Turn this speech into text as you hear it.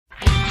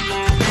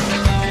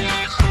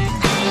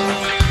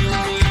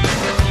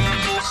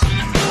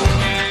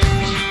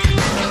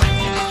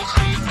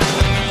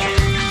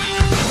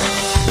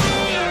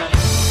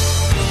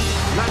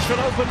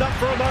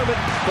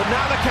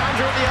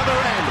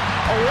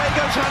Away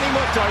goes Hani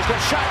Mukhtar. He's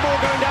got Shaq Moore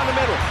going down the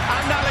middle.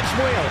 And Alex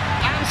Wheel.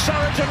 And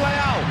Surridge and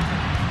Leal.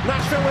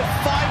 Nashville with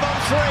 5 on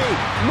 3.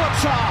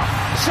 Mukhtar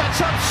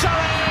sets up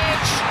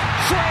Surridge.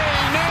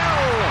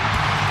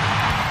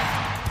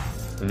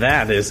 3-0.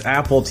 That is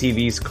Apple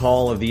TV's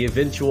call of the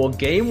eventual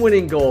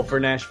game-winning goal for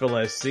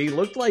Nashville SC.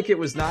 Looked like it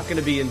was not going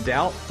to be in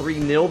doubt.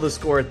 3-0 the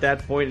score at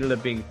that point, ended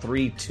up being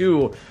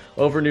 3-2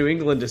 over New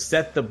England to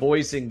set the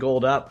boys in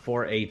gold up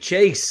for a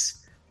chase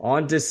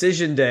on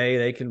decision day.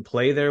 They can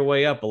play their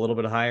way up a little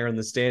bit higher in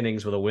the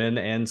standings with a win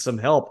and some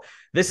help.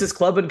 This is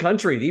Club and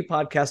Country, the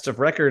podcast of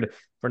record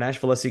for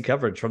Nashville SC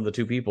coverage from the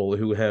two people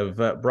who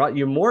have brought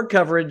you more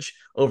coverage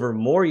over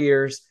more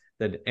years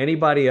than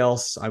anybody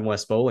else. I'm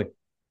Wes Bowling.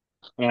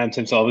 And I'm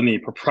Tim Sullivan, the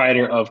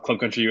proprietor of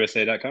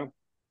ClubCountryUSA.com.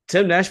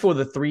 Tim, Nashville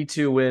with a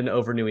 3-2 win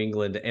over New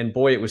England, and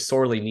boy, it was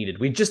sorely needed.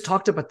 We just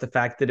talked about the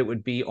fact that it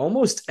would be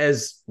almost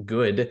as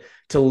good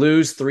to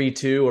lose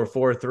 3-2 or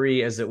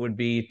 4-3 as it would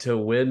be to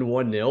win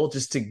 1-0,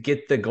 just to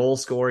get the goal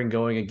scoring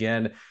going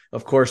again.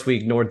 Of course, we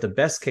ignored the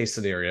best case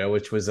scenario,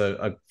 which was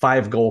a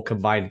 5-goal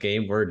combined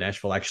game where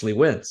Nashville actually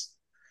wins.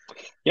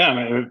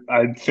 Yeah,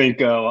 I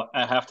think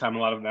at halftime, a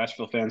lot of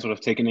Nashville fans would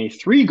have taken a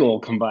 3-goal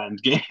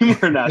combined game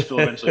where Nashville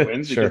eventually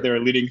wins Sure. because they were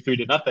leading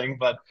 3-0.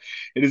 But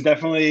it is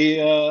definitely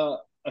a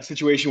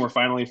situation where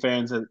finally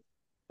fans at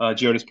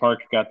Geodis Park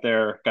got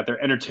their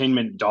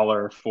entertainment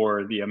dollar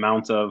for the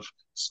amount of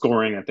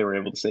scoring that they were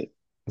able to see.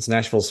 It's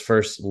Nashville's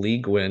first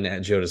league win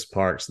at Geodis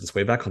Park since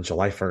way back on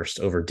July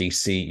 1st over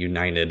DC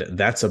United.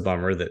 That's a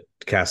bummer that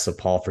casts a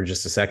pall for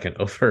just a second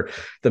over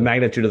the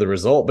magnitude of the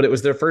result, but it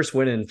was their first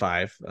win in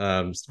 5,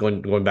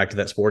 going back to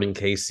that Sporting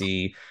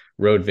KC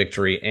road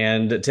victory.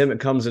 And Tim, it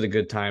comes at a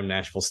good time.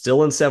 Nashville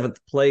still in 7th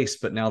place,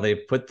 but now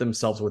they've put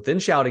themselves within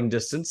shouting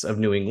distance of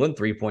New England,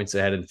 3 points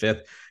ahead in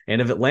 5th,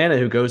 and of Atlanta,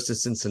 who goes to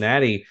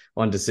Cincinnati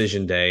on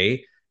decision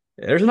day.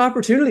 There's an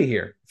opportunity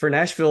here for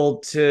Nashville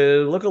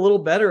to look a little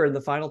better in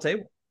the final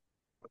table.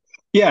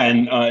 Yeah,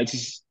 and it's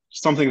just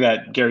something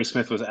that Gary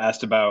Smith was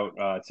asked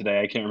about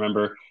today. I can't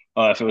remember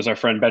if it was our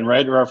friend Ben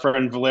Wright or our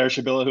friend Valer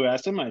Shabila who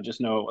asked him. I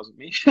just know it wasn't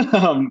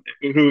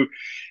me.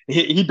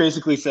 He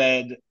basically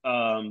said,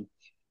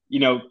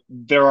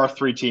 there are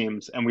 3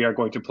 teams, and we are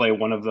going to play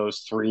one of those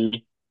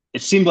 3.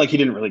 It seemed like he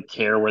didn't really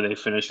care where they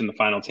finish in the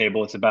final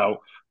table. It's about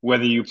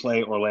whether you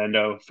play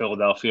Orlando,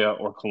 Philadelphia,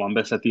 or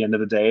Columbus at the end of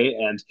the day.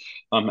 And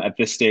at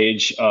this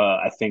stage,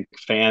 I think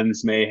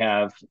fans may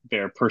have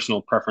their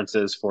personal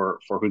preferences for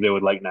who they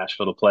would like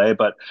Nashville to play.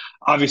 But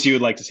obviously, you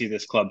would like to see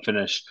this club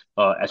finish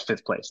at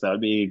 5th place. That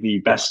would be the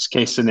best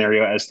case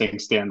scenario as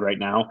things stand right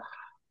now.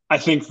 I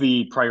think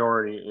the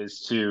priority is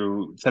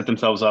to set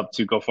themselves up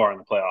to go far in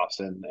the playoffs.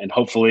 And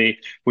hopefully,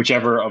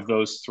 whichever of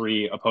those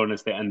 3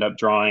 opponents they end up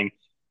drawing,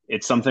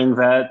 it's something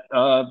that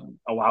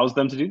allows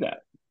them to do that.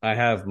 I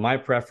have my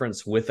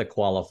preference with a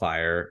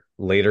qualifier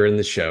later in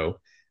the show.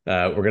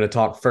 We're going to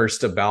talk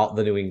first about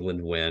the New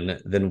England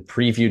win, then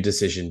preview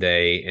decision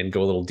day and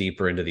go a little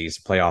deeper into these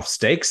playoff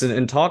stakes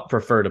and talk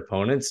preferred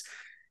opponents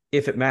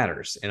if it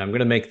matters. And I'm going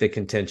to make the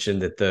contention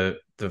that the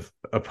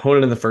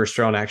opponent in the first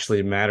round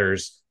actually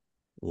matters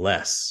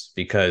less,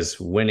 because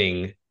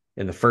winning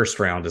in the first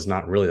round is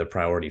not really the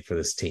priority for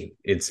this team.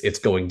 It's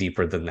going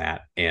deeper than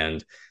that.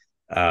 And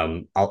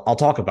I'll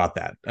talk about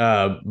that.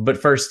 But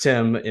first,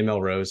 Tim,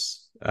 ML Rose,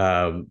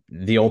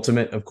 the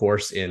ultimate, of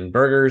course, in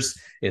burgers,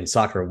 in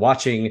soccer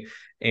watching.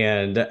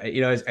 And,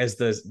 as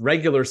the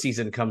regular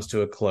season comes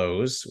to a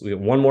close, we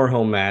have one more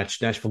home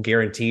match. Nashville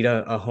guaranteed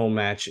a home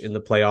match in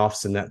the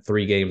playoffs in that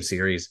 3-game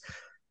series.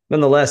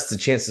 Nonetheless, it's a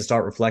chance to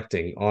start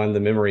reflecting on the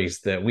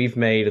memories that we've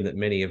made and that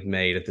many have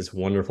made at this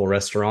wonderful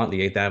restaurant,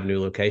 the 8th Avenue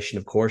location,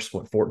 of course.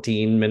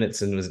 14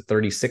 minutes and was it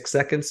 36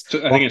 seconds?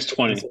 I think it's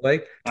 20.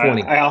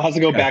 20. I'll have to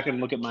go back and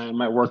look at my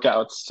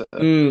workouts.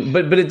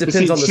 But it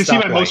depends on the stoplight. To see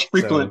my most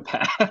frequent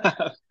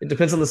path. It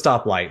depends on the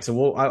stoplight.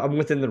 So I'm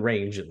within the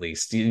range at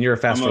least. You're a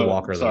faster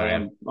walker than I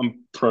am.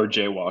 I'm pro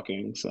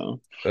jaywalking.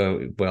 So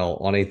well,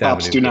 on 8th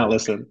Pops, Avenue. do not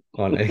listen.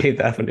 On 8th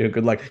Avenue,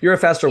 good luck. You're a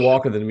faster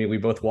walker than me. We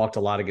both walked a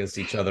lot against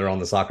each other on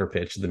the soccer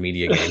pitch, the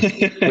media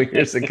game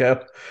years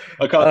ago.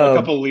 A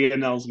couple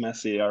Lionel's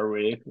Messi, are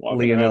we?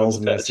 Lionel's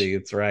Messi,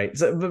 it's right.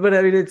 So, but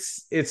I mean,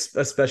 it's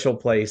a special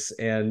place,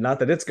 and not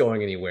that it's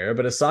going anywhere,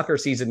 but a soccer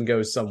season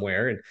goes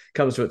somewhere and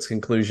comes to its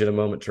conclusion. A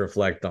moment to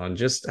reflect on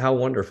just how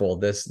wonderful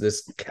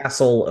this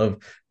castle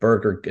of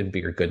burger and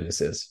beer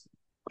goodness is.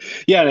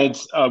 Yeah, and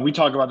it's we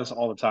talk about this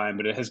all the time,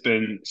 but it has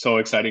been so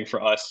exciting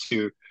for us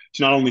to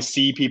not only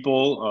see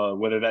people,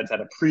 whether that's at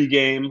a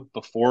pregame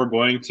before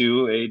going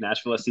to a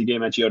Nashville SC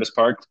game at Geodis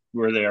Park,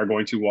 where they are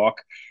going to walk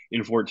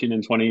in 14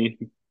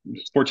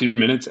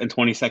 minutes and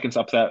 20 seconds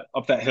up that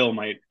hill,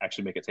 might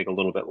actually make it take a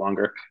little bit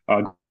longer.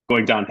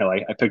 going downhill.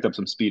 I picked up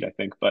some speed, I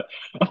think, but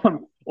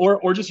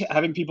or just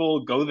having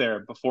people go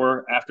there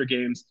before, after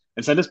games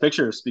and send us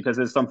pictures, because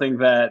it's something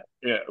that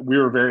we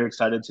were very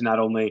excited to not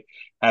only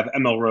have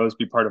ML Rose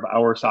be part of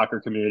our soccer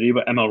community,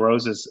 but ML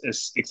Rose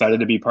is excited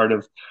to be part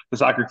of the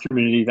soccer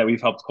community that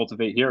we've helped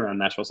cultivate here around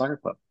Nashville Soccer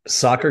Club.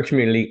 Soccer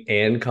community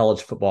and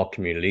college football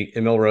community.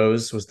 ML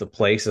Rose was the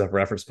place, as I've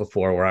referenced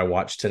before, where I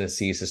watched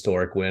Tennessee's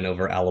historic win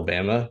over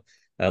Alabama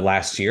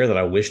last year that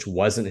I wished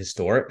wasn't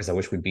historic, because I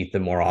wish we beat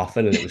them more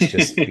often and it was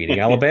just beating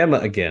Alabama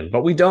again,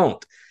 but we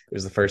don't. It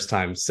was the first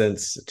time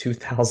since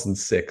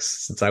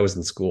 2006, since I was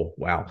in school.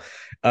 Wow.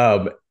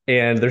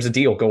 And there's a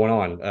deal going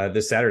on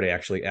this Saturday,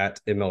 actually, at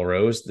ML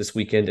Rose this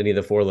weekend. Any of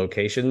the 4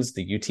 locations,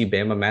 the UT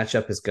Bama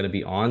matchup is going to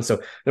be on.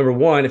 So, number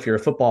one, if you're a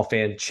football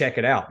fan, check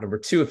it out. Number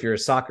two, if you're a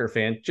soccer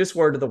fan, just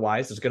word to the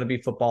wise, there's going to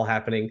be football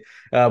happening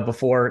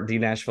before the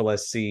Nashville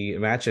SC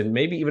match, and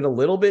maybe even a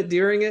little bit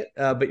during it.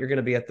 But you're going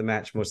to be at the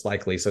match most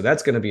likely, so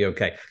that's going to be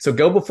okay. So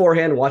go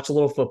beforehand, watch a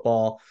little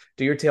football,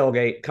 do your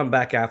tailgate, come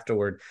back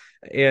afterward.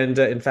 And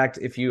in fact,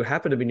 if you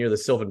happen to be near the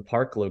Sylvan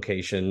Park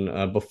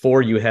location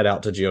before you head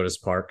out to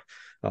Geodis Park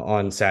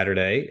on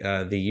Saturday,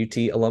 the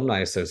UT Alumni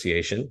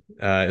Association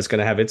is going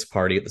to have its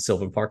party at the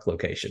Sylvan Park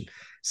location.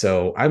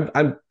 So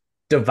I'm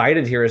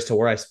divided here as to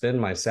where I spend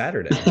my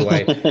Saturday. Do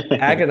I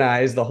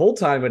agonize the whole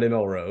time at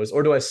ML Rose,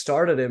 or do I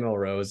start at ML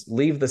Rose,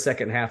 leave the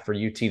second half for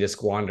UT to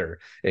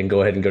squander, and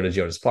go ahead and go to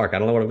Geodis Park? I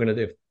don't know what I'm going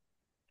to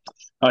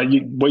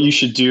do. What you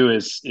should do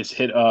is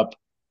hit up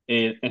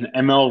an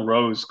ML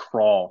Rose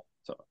crawl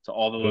to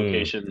all the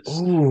locations.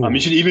 You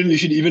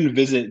should even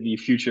visit the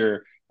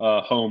future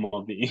home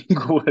of the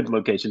Inglewood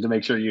location to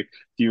make sure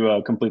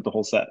you complete the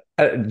whole set.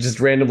 Just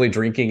randomly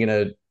drinking in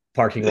a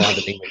parking lot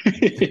in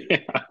England. Yeah,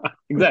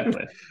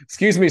 exactly.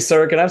 Excuse me,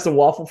 sir. Can I have some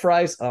waffle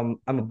fries? I'm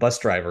a bus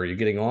driver. Are you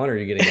getting on or are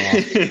you getting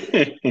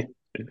off?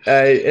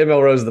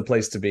 ML Rose is the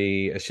place to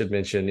be. I should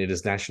mention it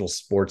is National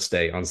Sports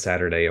Day on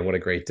Saturday, and what a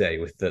great day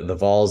with the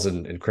Vols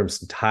and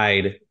Crimson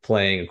Tide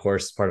playing, of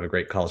course, part of a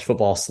great college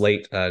football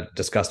slate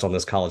discussed on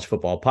this college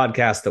football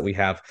podcast that we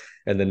have,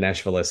 and then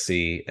Nashville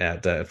SC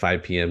at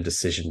 5 p.m.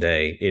 Decision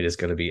Day. It is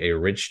going to be a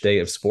rich day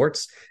of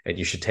sports, and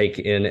you should take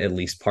in at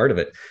least part of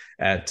it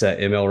at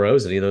ML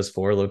Rose. Any of those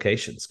 4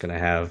 locations going to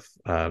have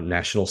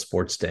National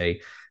Sports Day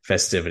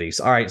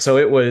festivities. All right, so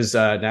it was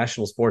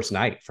National Sports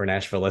Night for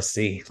Nashville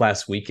SC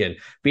last weekend,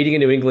 beating a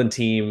New England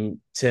team,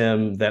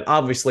 Tim, that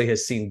obviously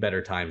has seen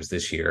better times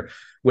this year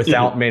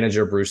without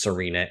manager Bruce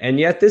Arena. And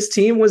yet this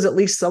team was at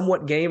least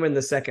somewhat game in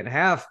the second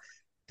half.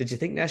 Did you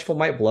think Nashville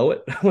might blow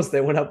it once they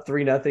went up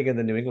 3-0 and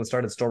then New England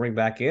started storming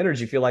back in, or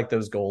did you feel like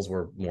those goals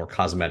were more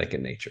cosmetic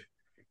in nature?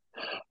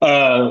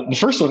 The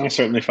first one I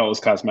certainly felt was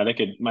cosmetic,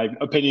 and my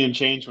opinion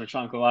changed when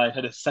Sean Kalai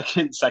hit a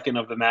second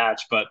of the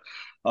match. But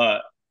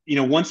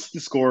once the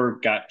score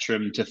got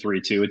trimmed to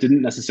 3-2, it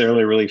didn't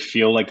necessarily really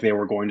feel like they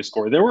were going to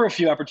score. There were a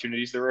few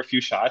opportunities, there were a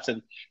few shots,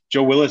 and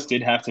Joe Willis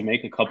did have to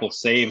make a couple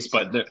saves,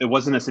 but it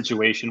wasn't a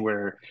situation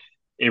where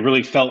it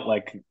really felt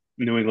like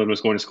New England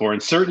was going to score.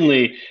 And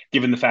certainly,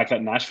 given the fact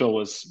that Nashville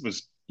was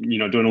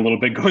doing a little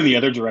bit going the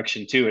other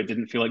direction too, it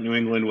didn't feel like New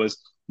England was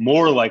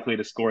more likely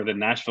to score than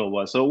Nashville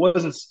was. So it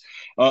was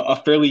a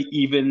fairly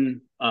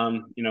even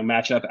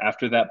matchup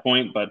after that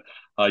point, but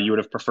you would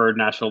have preferred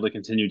Nashville to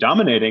continue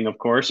dominating, of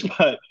course,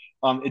 but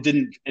it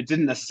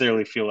didn't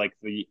necessarily feel like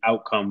the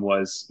outcome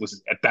was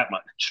at that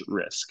much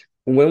risk.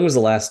 When was the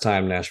last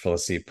time Nashville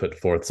SC put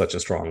forth such a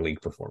strong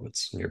league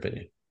performance, in your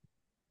opinion?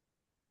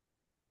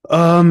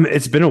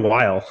 It's been a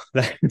while.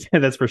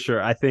 That's for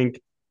sure. I think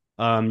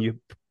you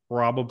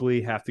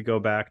probably have to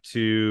go back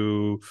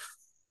to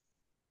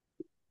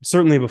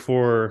certainly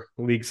before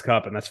Leagues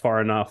Cup, and that's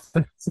far enough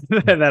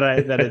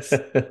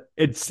that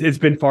it's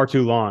been far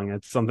too long.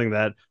 It's something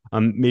that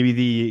maybe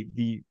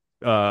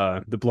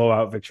the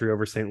blowout victory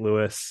over St.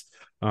 Louis,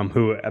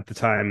 who at the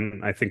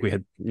time I think we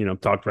had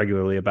talked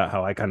regularly about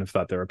how I kind of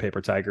thought they were a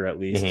paper tiger at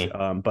least.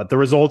 But the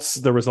results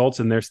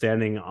and their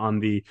standing on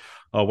the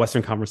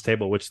Western Conference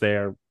table, which they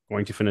are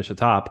going to finish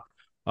atop,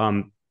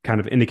 kind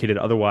of indicated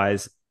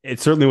otherwise. It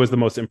certainly was the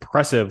most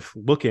impressive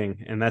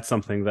looking, and that's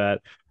something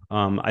that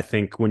I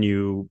think when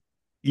you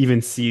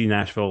even see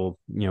Nashville,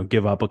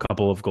 give up a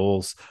couple of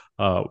goals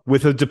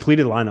with a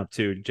depleted lineup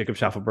too. Jacob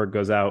Schaffelberg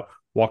goes out,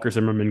 Walker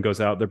Zimmerman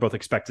goes out. They're both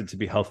expected to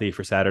be healthy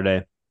for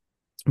Saturday,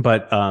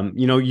 but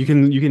you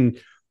can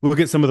look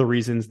at some of the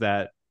reasons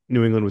that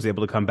New England was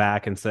able to come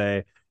back and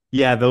say,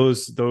 yeah,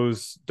 those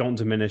don't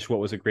diminish what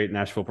was a great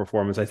Nashville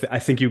performance. I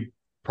think you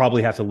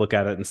probably have to look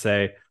at it and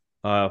say,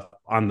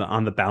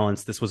 on the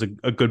balance, this was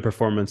a good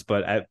performance,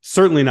 but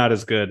certainly not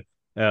as good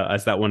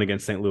as that one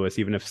against St. Louis,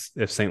 even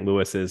if St.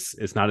 Louis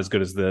is not as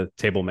good as the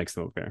table makes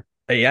them appear.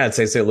 Yeah, I'd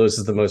say St. Louis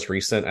is the most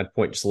recent. I'd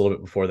point just a little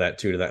bit before that,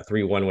 too, to that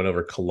 3-1 win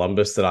over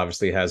Columbus that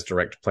obviously has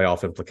direct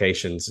playoff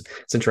implications.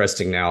 It's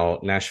interesting now,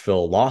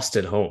 Nashville lost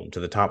at home to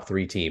the top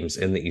 3 teams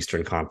in the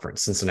Eastern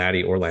Conference,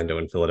 Cincinnati, Orlando,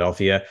 and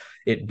Philadelphia.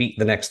 It beat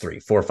the next 3,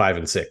 4, 5,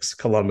 and 6,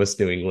 Columbus,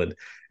 New England,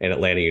 and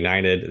Atlanta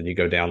United. And you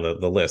go down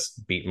the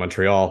list, beat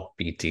Montreal,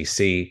 beat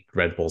DC,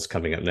 Red Bulls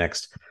coming up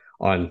next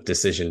on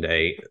decision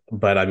day.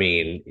 But I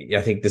mean,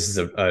 I think this is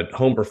a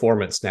home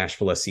performance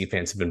Nashville SC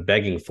fans have been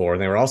begging for.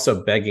 And they were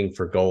also begging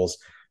for goals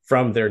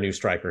from their new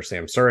striker,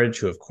 Sam Surridge,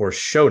 who, of course,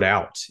 showed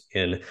out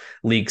in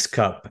Leagues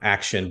Cup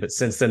action, but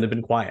since then they've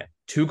been quiet.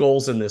 2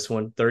 goals in this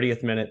one,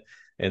 30th minute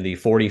and the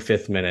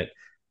 45th minute.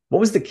 What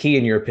was the key,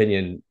 in your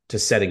opinion, to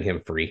setting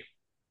him free?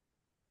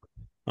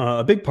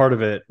 A big part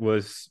of it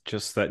was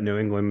just that New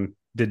England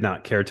did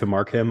not care to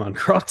mark him on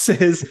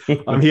crosses.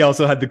 He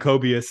also had the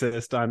Kobe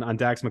assist on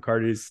Dax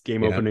McCarty's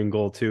game-opening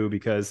goal too,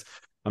 because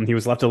he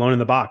was left alone in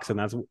the box,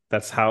 and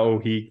that's how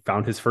he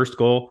found his first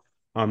goal.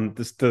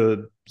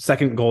 The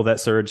second goal that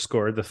Surridge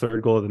scored, the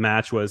third goal of the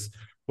match, was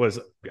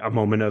a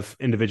moment of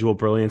individual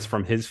brilliance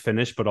from his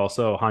finish, but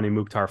also Hani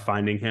Mukhtar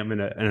finding him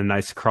in a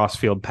nice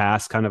cross-field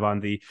pass, kind of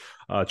on the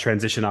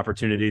transition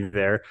opportunity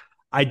there.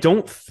 I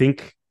don't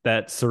think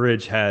that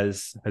Surridge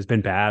has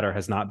been bad or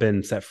has not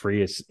been set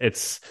free.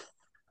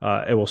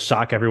 It will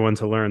shock everyone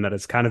to learn that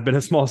it's kind of been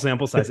a small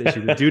sample size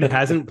issue. The dude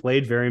hasn't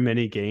played very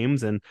many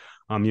games, and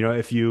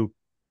if you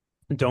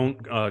don't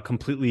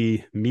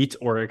completely meet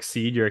or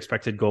exceed your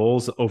expected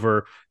goals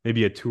over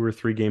maybe a 2 or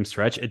 3 game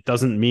stretch, it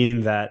doesn't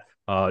mean that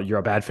you're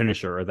a bad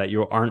finisher or that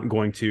you aren't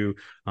going to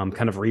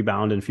kind of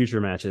rebound in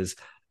future matches.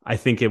 I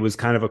think it was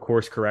kind of a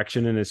course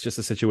correction, and it's just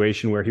a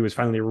situation where he was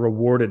finally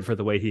rewarded for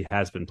the way he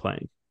has been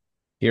playing.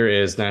 Here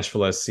is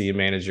Nashville SC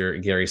manager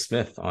Gary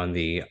Smith on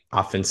the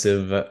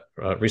offensive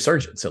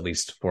resurgence, at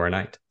least for a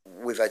night.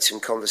 We've had some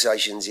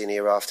conversations in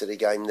here after the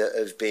game that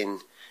have been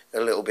a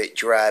little bit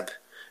drab,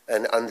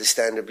 and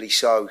understandably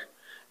so.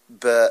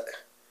 But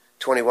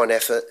 21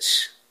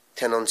 efforts,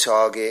 10 on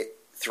target,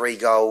 3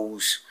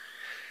 goals.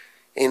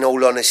 In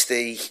all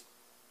honesty,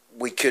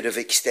 we could have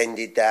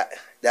extended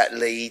that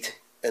lead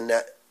and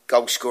that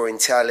goal-scoring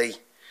tally.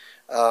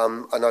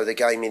 I know the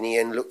game in the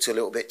end looked a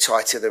little bit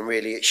tighter than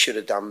really it should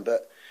have done,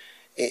 but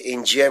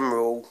in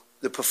general,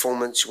 the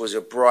performance was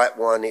a bright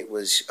one. It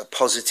was a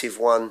positive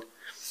one.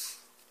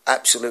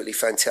 Absolutely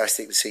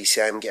fantastic to see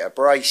Sam get a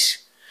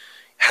brace.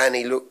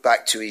 Hani looked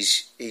back to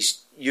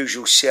his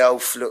usual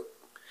self, looked,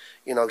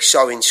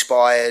 so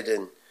inspired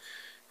and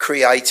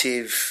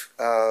creative,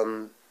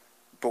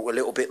 brought a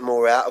little bit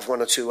more out of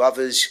 1 or 2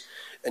 others.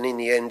 And in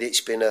the end,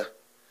 it's been a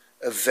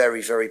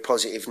very, very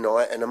positive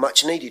night and a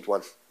much needed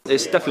one.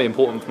 It's definitely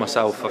important for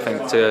myself, I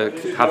think,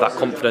 to have that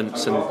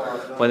confidence, and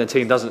when the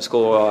team doesn't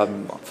score,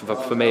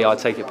 for me, I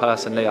take it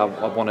personally. I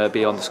want to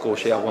be on the score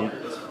sheet. I want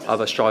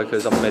other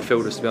strikers, other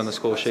midfielders to be on the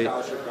score sheet,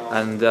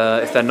 and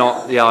if they're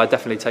not, I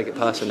definitely take it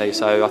personally.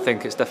 So I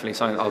think it's definitely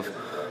something that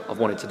I've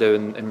wanted to do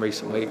in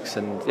recent weeks,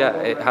 and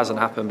it hasn't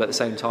happened, but at the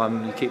same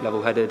time you keep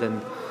level-headed,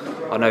 and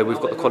I know we've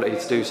got the quality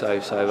to do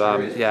so. So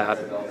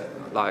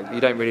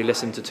you don't really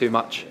listen to too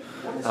much.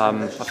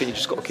 I think you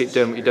just got to keep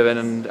doing what you're doing,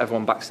 and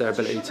everyone backs their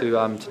ability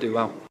to do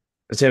well.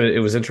 Tim, it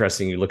was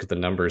interesting. You look at the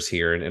numbers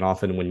here, and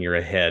often when you're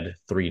ahead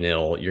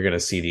 3-0, you're going to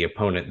see the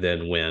opponent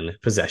then win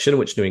possession,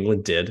 which New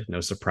England did,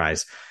 no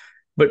surprise.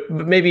 But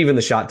maybe even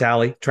the shot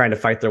tally, trying to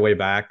fight their way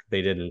back,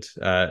 they didn't.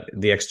 The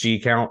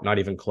XG count, not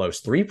even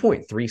close.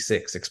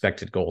 3.36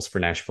 expected goals for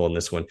Nashville in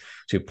this one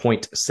to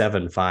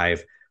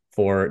 0.75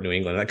 for New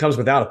England. That comes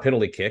without a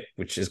penalty kick,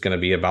 which is going to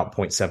be about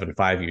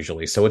 0.75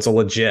 usually. So it's a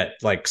legit,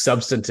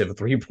 substantive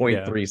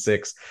 3.36.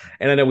 Yeah.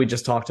 And I know we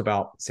just talked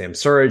about Sam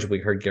Surridge. We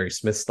heard Gary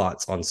Smith's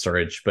thoughts on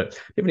Surridge, but do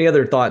you have any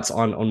other thoughts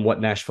on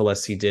what Nashville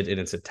SC did in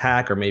its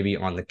attack, or maybe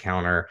on the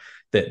counter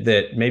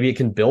that maybe it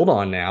can build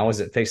on now as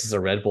it faces a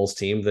Red Bulls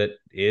team that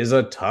is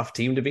a tough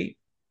team to beat?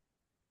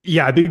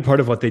 Yeah, a big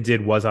part of what they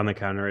did was on the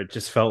counter. It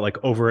just felt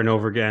like over and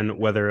over again,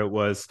 whether it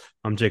was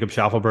Jacob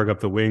Schaffelberg up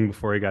the wing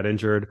before he got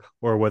injured,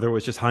 or whether it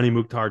was just Hani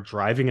Mukhtar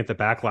driving at the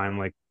back line,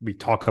 like we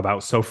talk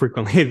about so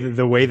frequently.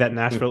 The way that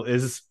Nashville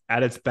is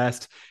at its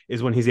best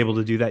is when he's able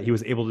to do that. He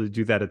was able to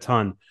do that a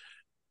ton.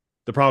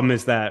 The problem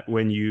is that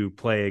when you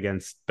play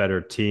against better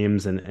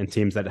teams and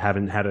teams that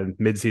haven't had a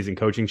midseason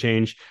coaching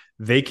change,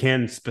 they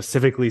can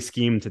specifically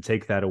scheme to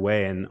take that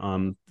away.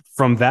 And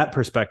from that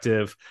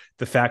perspective,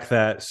 the fact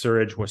that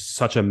Surridge was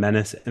such a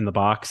menace in the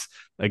box,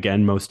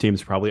 again, most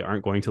teams probably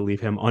aren't going to leave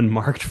him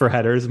unmarked for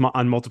headers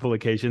on multiple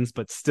occasions,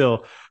 but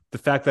still, the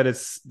fact that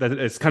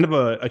it's kind of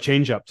a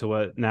change up to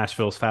what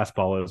Nashville's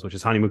fastball is, which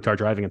is Hani Mukhtar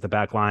driving at the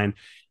back line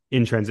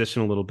in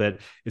transition a little bit,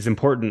 is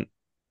important.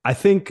 I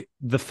think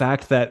the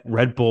fact that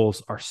Red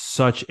Bulls are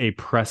such a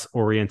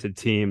press-oriented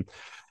team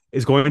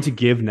is going to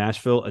give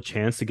Nashville a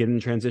chance to get in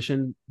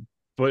transition.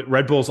 But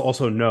Red Bulls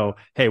also know,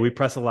 hey, we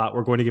press a lot.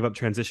 We're going to give up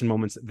transition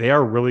moments. They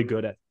are really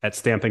good at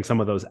stamping some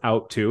of those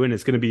out too. And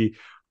it's going to be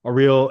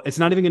it's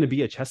not even going to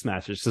be a chess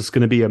match. It's just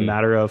going to be a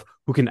matter of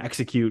who can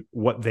execute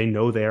what they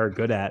know they are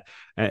good at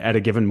a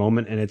given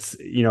moment. And it's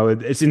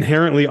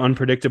inherently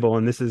unpredictable.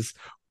 And this is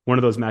one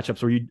of those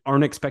matchups where you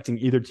aren't expecting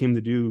either team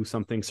to do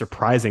something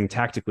surprising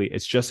tactically.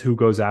 It's just who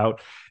goes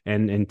out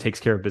and takes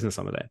care of business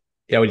on the day.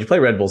 Yeah, when you play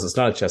Red Bulls, it's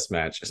not a chess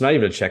match. It's not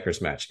even a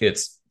checkers match.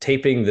 It's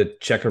taping the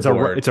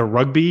checkerboard. It's a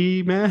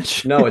rugby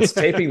match? No, it's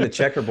taping the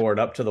checkerboard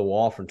up to the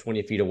wall from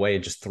 20 feet away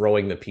and just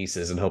throwing the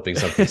pieces and hoping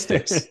something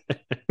sticks.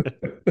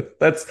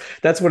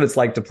 That's what it's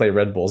like to play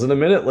Red Bulls. In a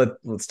minute,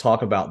 let's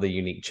talk about the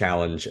unique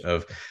challenge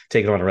of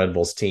taking on a Red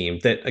Bulls team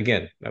that,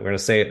 again, I'm going to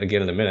say it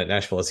again in a minute,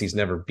 Nashville SC's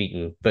never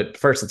beaten. But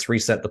first, let's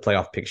reset the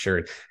playoff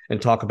picture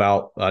and talk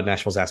about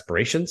Nashville's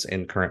aspirations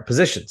and current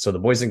position. So the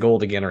boys in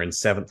gold, again, are in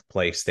 7th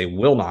place.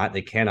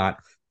 They cannot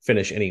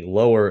finish any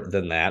lower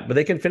than that, but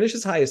they can finish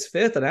as high as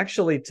 5th. And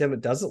actually, Tim,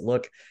 it doesn't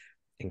look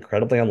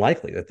incredibly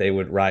unlikely that they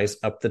would rise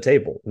up the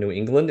table. New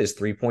England is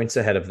 3 points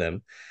ahead of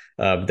them.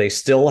 They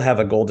still have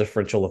a goal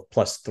differential of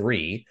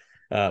 +3.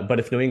 But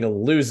if New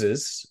England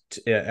loses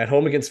at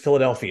home against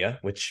Philadelphia,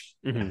 which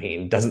I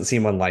mean doesn't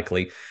seem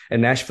unlikely,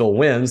 and Nashville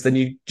wins, then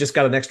you just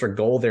got an extra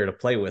goal there to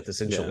play with.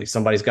 Essentially,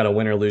 somebody's got to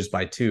win or lose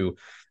by 2,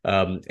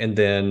 and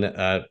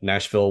then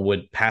Nashville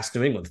would pass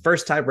New England.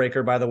 First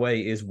tiebreaker, by the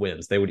way, is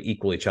wins. They would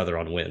equal each other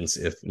on wins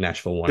if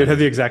Nashville won. They'd have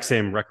the exact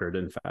same record,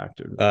 in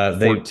fact.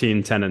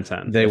 14, 10, and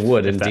 10. They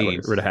would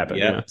indeed. That were to happen.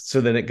 Yeah.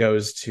 So then it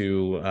goes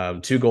to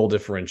 2 goal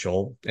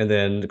differential, and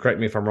then correct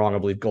me if I'm wrong. I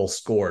believe goal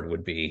scored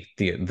would be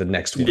the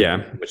next one,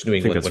 which New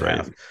England would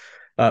have.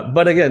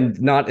 But again,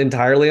 not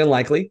entirely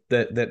unlikely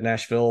that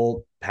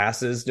Nashville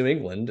passes New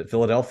England.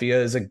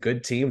 Philadelphia is a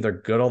good team. They're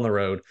good on the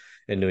road,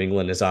 and New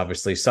England is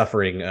obviously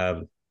suffering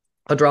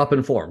a drop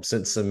in form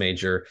since a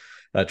major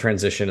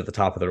transition at the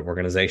top of their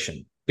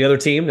organization. The other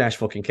team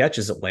Nashville can catch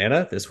is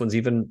Atlanta. This one's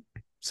even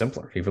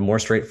simpler, even more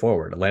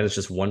straightforward. Atlanta's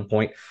just 1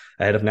 point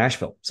ahead of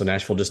Nashville. So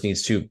Nashville just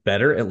needs to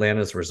better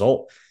Atlanta's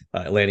result.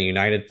 Atlanta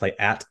United play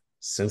at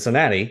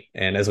Cincinnati.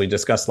 And as we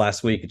discussed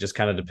last week, it just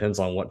kind of depends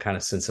on what kind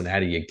of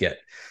Cincinnati you get.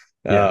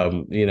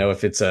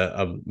 If it's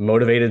a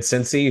motivated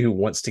Cincy who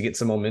wants to get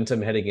some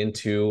momentum heading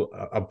into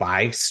a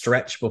bye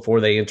stretch before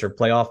they enter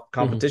playoff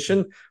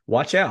competition,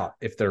 watch out.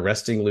 If they're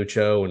resting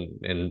Lucho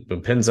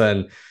and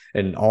Penza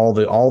and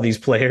all these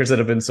players that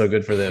have been so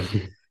good for them,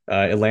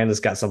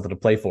 Atlanta's got something to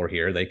play for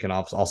here. They can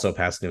also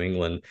pass New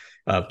England.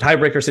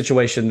 Tiebreaker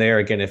situation there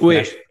again. If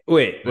wait.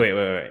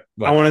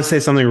 I want to say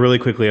something really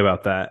quickly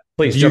about that.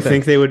 Please. Do you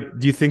think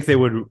they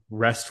would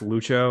rest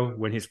Lucho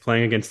when he's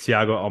playing against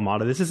Thiago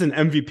Almada? This is an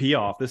MVP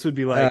off. This would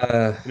be like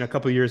a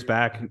couple of years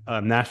back,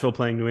 Nashville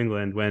playing New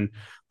England when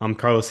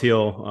Carlos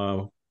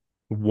Gil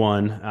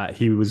won.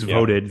 He was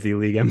voted the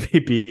league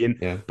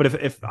MVP. But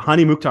if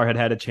Hani Mukhtar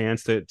had a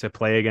chance to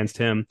play against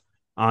him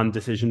on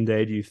decision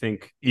day, do you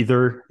think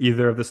either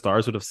of the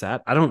stars would have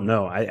sat? I don't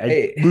know.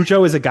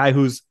 Lucho is a guy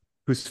who's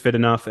fit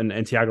enough, and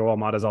Thiago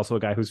Almada is also a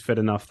guy who's fit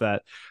enough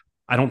that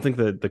I don't think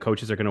the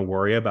coaches are going to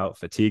worry about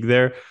fatigue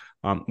there.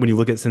 When you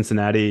look at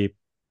Cincinnati,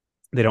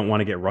 they don't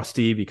want to get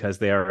rusty because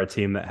they are a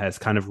team that has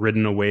kind of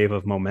ridden a wave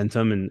of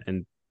momentum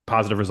and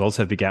positive results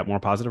have begat more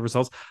positive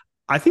results.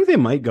 I think they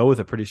might go with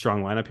a pretty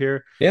strong lineup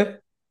here. Yeah.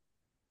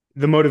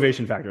 The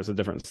motivation factor is a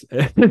different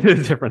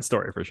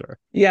story for sure.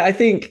 Yeah, I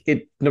think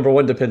it, number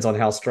one, depends on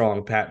how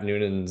strong Pat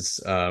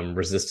Noonan's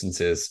resistance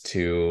is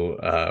to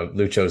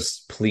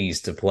Lucho's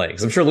pleas to play.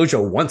 Because I'm sure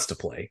Lucho wants to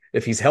play.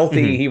 If he's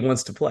healthy, he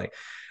wants to play.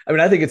 I mean,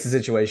 I think it's a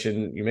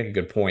situation, you make a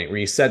good point, where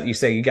you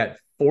say you got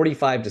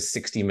 45 to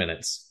 60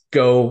 minutes,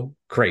 go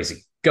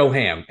crazy, go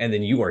ham, and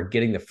then you are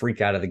getting the freak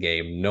out of the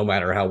game no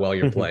matter how well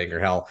you're playing or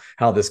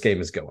how this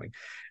game is going.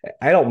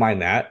 I don't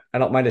mind that. I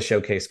don't mind a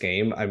showcase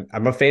game.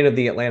 I'm a fan of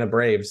the Atlanta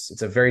Braves.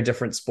 It's a very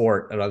different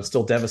sport, and I'm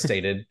still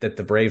devastated that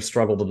the Braves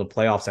struggled in the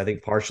playoffs, I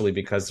think partially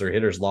because their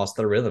hitters lost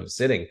their rhythm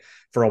sitting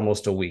for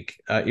almost a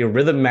week.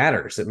 Rhythm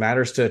matters. It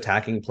matters to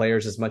attacking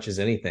players as much as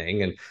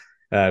anything,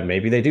 and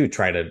maybe they do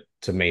try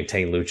to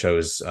maintain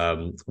Lucho's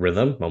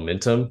rhythm,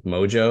 momentum,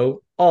 mojo,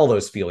 all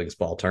those feelings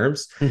ball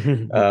terms.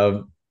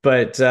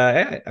 But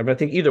I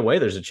think either way,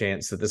 there's a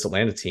chance that this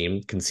Atlanta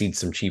team concedes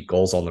some cheap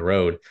goals on the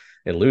road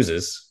and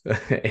loses.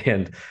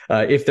 And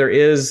if there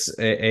is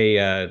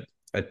a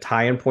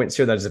tie in points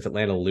here, that is if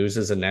Atlanta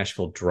loses and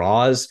Nashville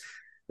draws,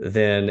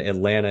 then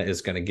Atlanta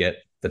is going to get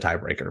the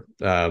tiebreaker,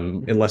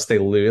 unless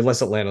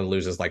Atlanta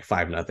loses like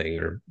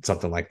 5-0 or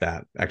something like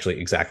that. Actually,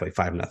 exactly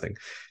 5-0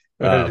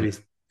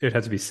 It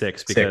has to be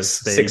 6 because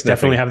they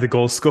definitely have the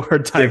goals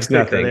scored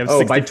tiebreaker.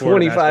 Oh, by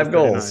 25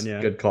 goals. Yeah.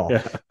 Good call.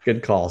 Yeah.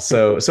 Good call.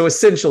 So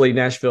essentially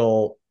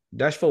Nashville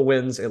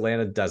wins,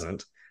 Atlanta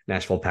doesn't.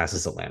 Nashville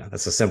passes Atlanta.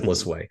 That's the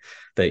simplest way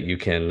that you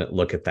can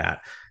look at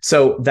that.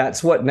 So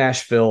that's what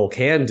Nashville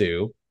can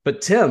do.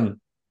 But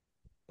Tim,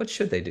 what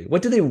should they do?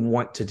 What do they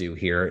want to do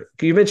here?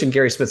 You mentioned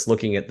Gary Smith's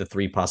looking at the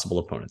 3 possible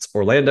opponents: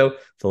 Orlando,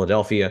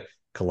 Philadelphia,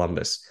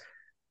 Columbus.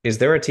 Is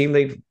there a team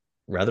they'd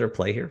rather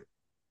play here?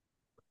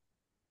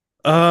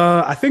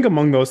 I think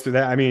among those 3,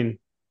 I mean,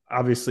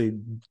 obviously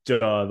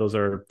those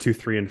are 2,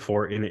 3, and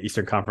 4 in the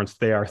Eastern Conference.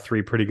 They are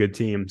 3 pretty good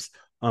teams.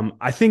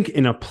 I think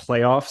in a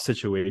playoff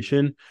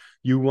situation,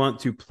 you want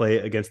to play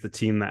against the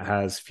team that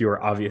has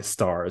fewer obvious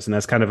stars. And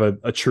that's kind of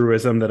a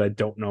truism that I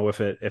don't know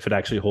if it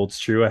actually holds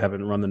true. I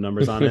haven't run the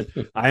numbers on it.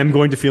 I am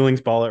going to feelings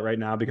ball it right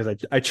now because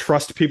I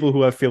trust people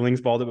who have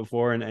feelings balled it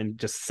before and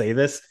just say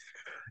this.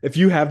 If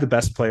you have the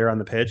best player on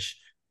the pitch,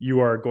 you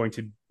are going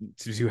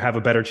to have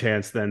a better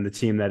chance than the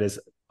team that is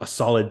a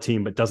solid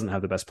team but doesn't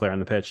have the best player on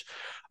the pitch.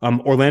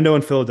 Orlando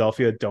and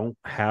Philadelphia don't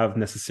have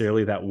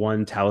necessarily that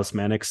one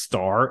talismanic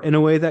star in a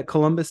way that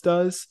Columbus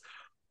does.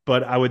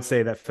 but I would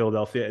say that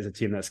Philadelphia is a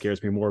team that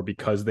scares me more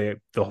because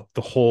the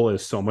whole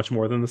is so much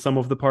more than the sum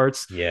of the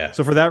parts. Yeah.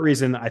 So for that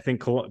reason, I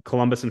think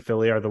Columbus and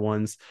Philly are the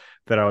ones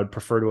that I would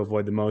prefer to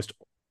avoid the most.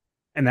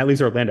 And that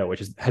leaves Orlando,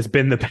 which has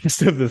been the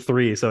best of the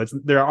three. So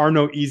there are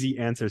no easy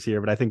answers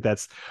here, but I think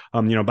that's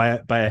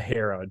by a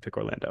hair I would pick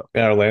Orlando.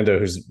 Yeah, Orlando,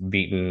 who's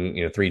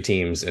beaten 3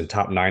 teams in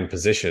top 9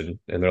 position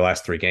in their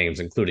last 3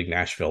 games, including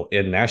Nashville,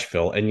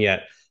 and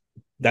yet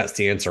that's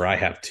the answer I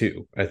have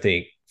too. I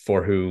think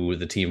for who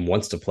the team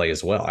wants to play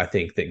as well. I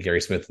think that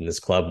Gary Smith and this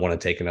club want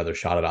to take another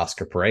shot at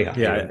Oscar Pareja.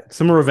 Yeah,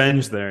 some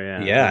revenge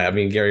there. Yeah. I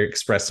mean, Gary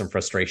expressed some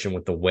frustration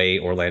with the way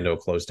Orlando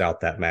closed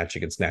out that match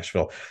against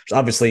Nashville. There's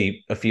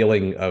obviously a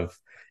feeling of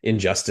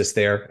injustice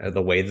there,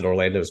 the way that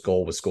Orlando's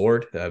goal was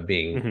scored,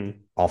 being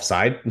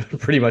offside,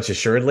 pretty much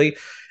assuredly.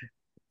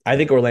 I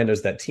think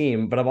Orlando's that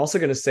team, but I'm also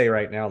going to say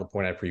right now the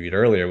point I previewed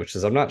earlier, which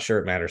is I'm not sure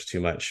it matters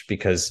too much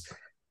because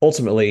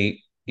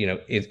ultimately,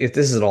 if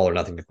this is an all or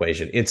nothing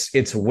equation,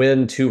 it's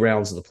win 2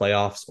 rounds of the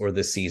playoffs or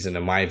this season,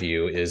 in my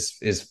view,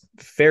 is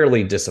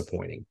fairly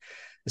disappointing.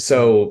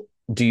 So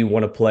do you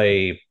want to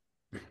play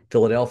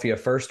Philadelphia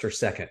first or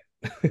second?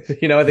 I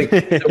think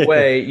the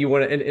way you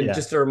want to, and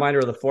just a reminder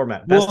of the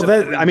format.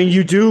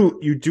 You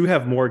do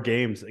have more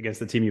games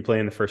against the team you play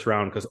in the first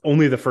round because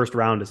only the first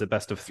round is a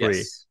best of 3.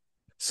 Yes.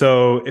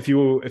 So if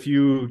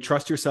you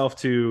trust yourself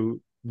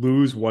to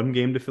lose 1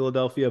 game to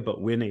Philadelphia but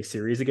win a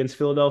series against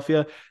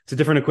Philadelphia, it's a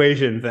different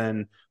equation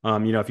than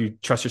if you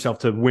trust yourself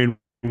to win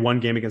 1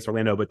 game against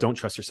Orlando but don't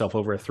trust yourself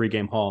over a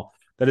 3-game haul.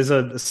 That is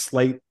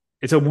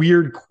it's a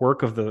weird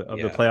quirk of the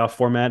playoff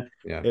format.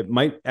 Yeah. It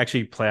might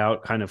actually play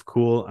out kind of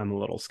cool. I'm a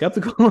little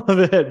skeptical of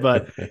it,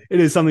 but it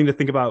is something to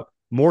think about.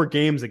 More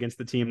games against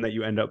the team that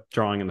you end up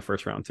drawing in the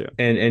first round too.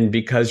 And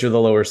because you're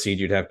the lower seed,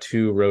 you'd have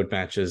 2 road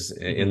matches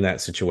in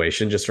that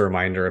situation. Just a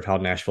reminder of how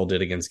Nashville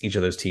did against each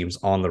of those teams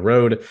on the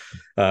road.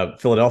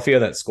 Philadelphia,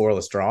 that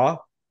scoreless draw,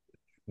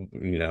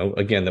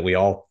 again, that we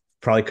all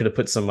probably could have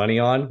put some money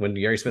on. When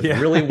Gary Smith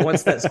really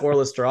wants that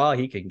scoreless draw,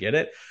 he can get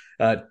it.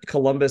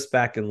 Columbus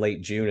back in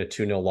late June, a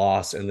 2-0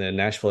 loss, and then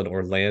Nashville and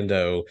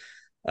Orlando.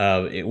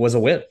 It was a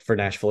win for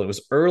Nashville. It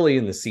was early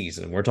in the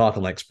season. We're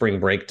talking like spring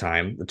break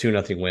time, the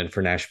 2-0 win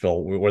for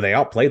Nashville, where they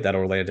outplayed that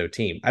Orlando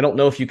team. I don't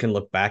know if you can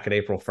look back at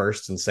April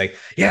 1st and say,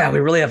 yeah, we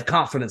really have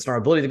confidence in our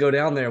ability to go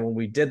down there when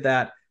we did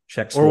that.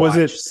 Or was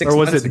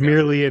it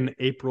merely an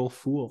April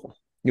Fool?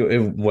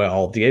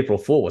 Well, the April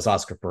Fool was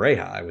Oscar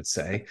Pareja, I would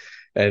say,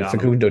 and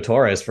Facundo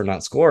Torres for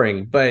not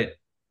scoring, but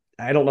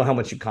I don't know how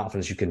much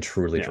confidence you can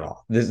truly draw.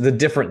 The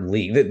different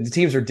league, the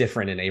teams are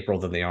different in April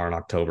than they are in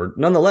October.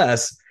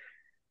 Nonetheless,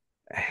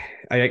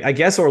 I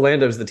guess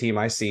Orlando's the team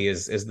I see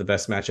is the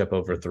best matchup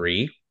over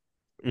 3.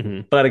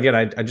 Mm-hmm. But again,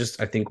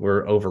 I think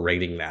we're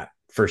overrating that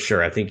for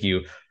sure. I think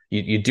you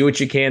do what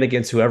you can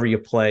against whoever you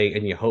play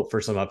and you hope for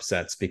some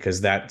upsets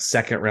because that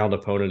second round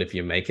opponent, if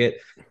you make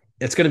it,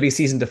 it's going to be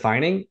season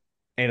defining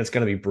and it's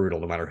going to be brutal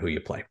no matter who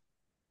you play.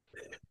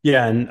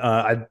 Yeah.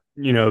 And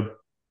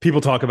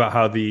people talk about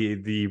how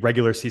the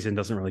regular season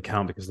doesn't really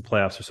count because the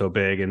playoffs are so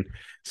big and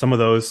some of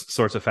those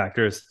sorts of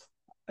factors.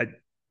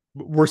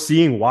 We're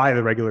seeing why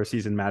the regular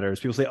season matters.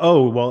 People say,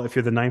 oh, well, if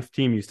you're the 9th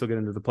team, you still get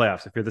into the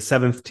playoffs. If you're the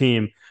 7th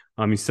team,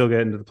 you still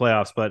get into the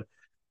playoffs. But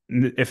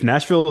if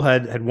Nashville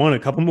had won a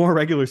couple more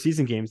regular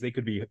season games, they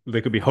could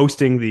be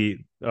hosting the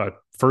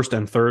first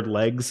and third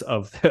legs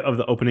of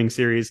the opening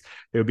series.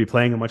 They would be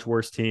playing a much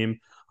worse team.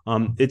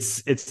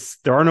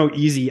 There are no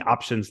easy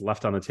options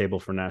left on the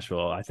table for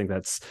Nashville. I think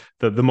that's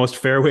the most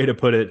fair way to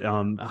put it.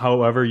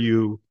 However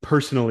you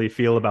personally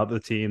feel about the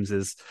teams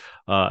is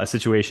a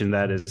situation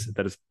that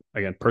is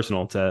again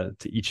personal to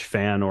each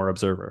fan or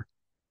observer.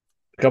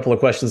 A couple of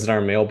questions in our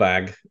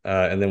mailbag,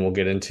 and then we'll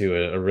get into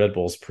a Red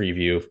Bulls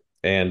preview.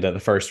 And the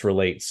first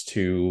relates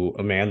to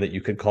a man that you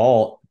could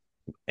call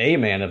a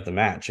man of the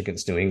match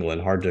against New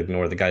England. Hard to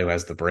ignore the guy who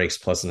has the brace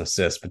plus an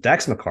assist, but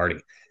Dax McCarty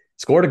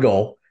scored a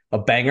goal. A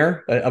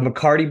banger, a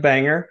McCarty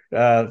banger,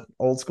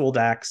 old school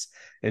Dax.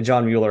 And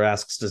John Mueller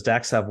asks, does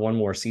Dax have one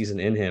more season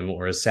in him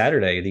or is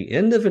Saturday the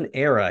end of an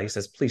era? He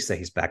says, please say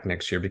he's back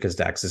next year because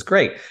Dax is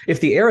great.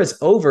 If the era is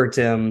over,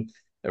 Tim,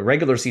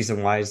 regular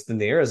season wise, then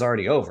the era is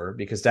already over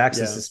because Dax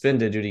is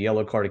suspended due to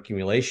yellow card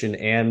accumulation.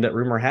 And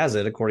rumor has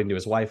it, according to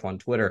his wife on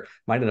Twitter,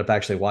 might end up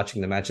actually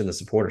watching the match in the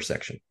supporter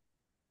section.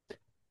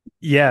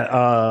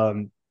 Yeah.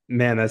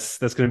 Man, that's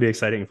going to be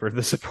exciting for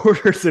the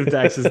supporters if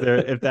Dax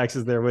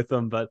is there with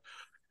them. But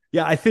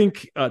yeah, I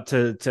think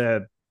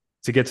to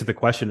get to the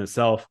question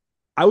itself,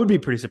 I would be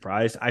pretty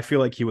surprised. I feel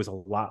like he was a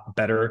lot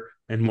better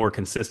and more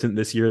consistent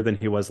this year than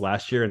he was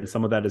last year. And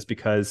some of that is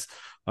because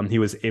he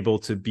was able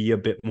to be a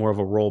bit more of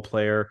a role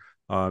player.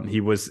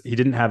 He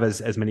didn't have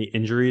as many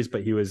injuries,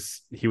 but he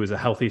was a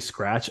healthy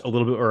scratch a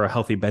little bit, or a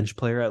healthy bench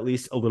player, at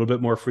least a little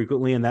bit more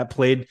frequently. And that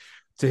played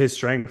to his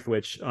strength,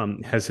 which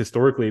has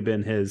historically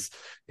been his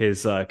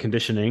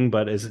conditioning,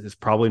 but is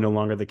probably no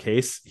longer the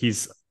case.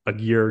 He's a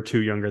year or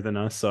 2 younger than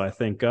us, so I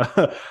think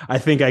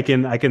I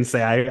can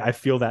say I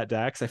feel that,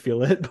 Dax. I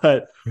feel it,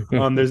 but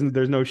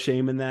there's no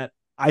shame in that.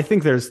 I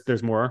think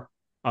there's more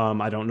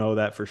I don't know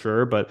that for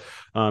sure, but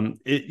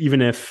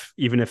even if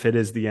it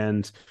is the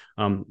end,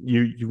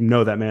 you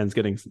know that man's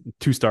getting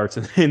 2 starts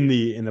in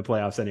the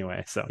playoffs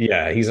anyway. So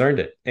yeah, he's earned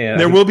it, and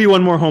there will be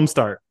one more home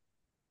start.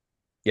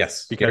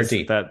 Yes, because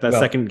guaranteed. that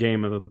second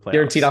game of the playoffs,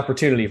 guaranteed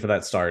opportunity for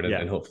that start,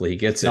 and hopefully he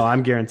gets it. No,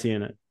 I'm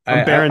guaranteeing it.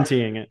 I'm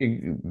guaranteeing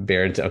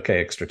it. Okay,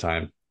 extra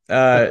time.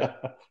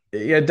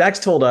 Dax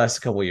told us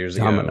a couple years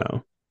ago.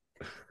 Domino.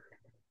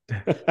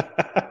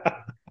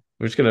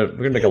 We're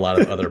gonna make a lot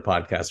of other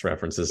podcast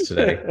references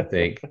today. I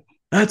think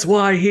that's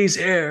why he's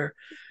here.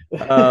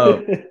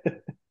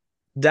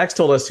 Dax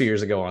told us 2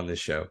 years ago on this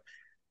show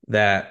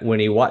that when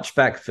he watched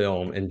back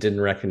film and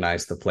didn't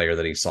recognize the player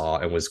that he saw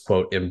and was,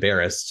 quote,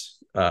 embarrassed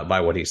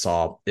by what he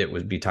saw, it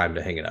would be time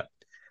to hang it up.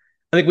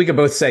 I think we could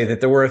both say that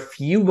there were a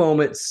few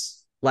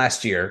moments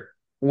last year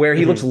where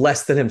he looked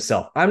less than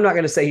himself. I'm not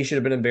going to say he should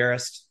have been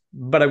embarrassed,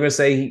 but I'm going to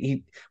say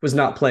he was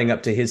not playing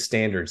up to his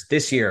standards.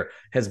 This year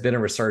has been a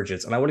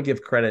resurgence, and I want to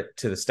give credit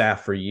to the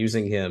staff for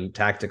using him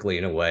tactically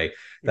in a way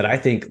that I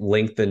think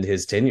lengthened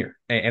his tenure,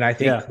 and I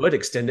think could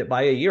extend it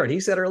by a year. And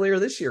he said earlier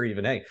this year,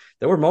 even, hey,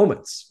 there were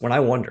moments when I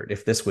wondered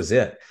if this was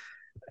it.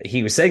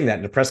 He was saying that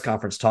in a press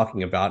conference,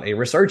 talking about a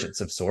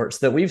resurgence of sorts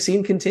that we've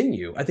seen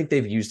continue. I think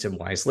they've used him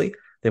wisely.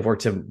 They've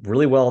worked him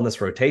really well in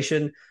this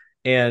rotation,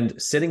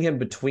 and sitting him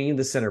between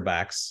the center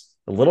backs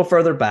a little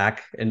further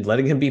back and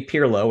letting him be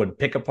Pirlo and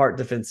pick apart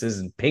defenses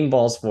and ping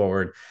balls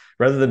forward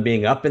rather than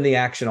being up in the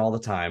action all the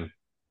time.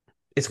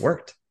 It's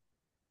worked.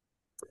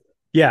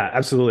 Yeah,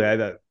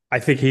 absolutely. I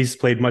think he's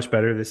played much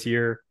better this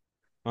year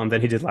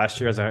than he did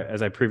last year,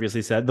 as I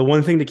previously said. The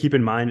one thing to keep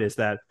in mind is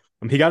that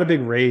he got a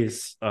big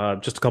raise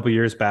just a couple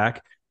years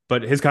back,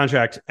 but his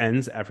contract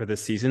ends after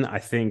this season. I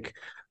think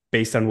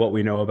based on what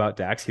we know about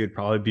Dax, he would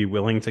probably be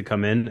willing to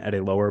come in at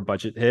a lower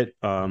budget hit.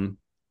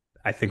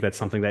 I think that's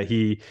something that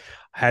he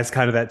has,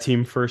 kind of that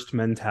team first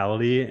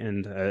mentality,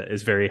 and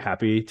is very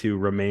happy to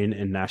remain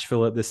in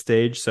Nashville at this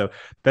stage. So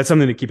that's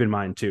something to keep in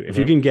mind too. If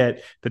you can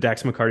get the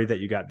Dax McCarty that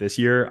you got this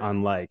year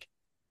on like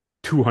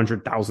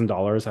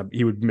 $200,000,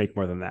 he would make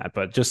more than that.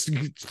 But just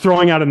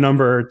throwing out a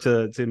number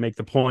to make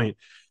the point,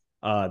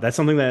 that's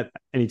something that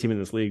any team in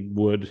this league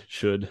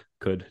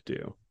could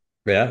do.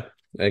 Yeah.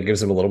 It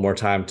gives him a little more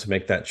time to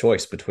make that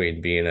choice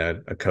between being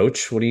a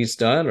coach when he's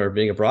done or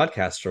being a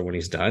broadcaster when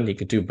he's done. He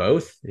could do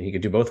both. He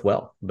could do both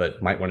well,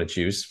 but might want to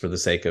choose for the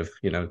sake of,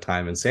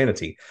 time and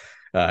sanity.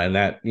 And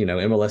that,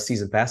 MLS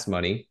season pass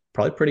money,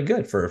 probably pretty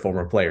good for a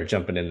former player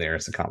jumping in there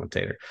as a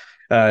commentator.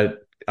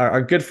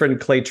 Our good friend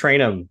Clay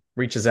Trainham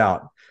reaches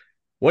out.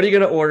 What are you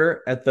going to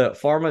order at the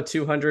Pharma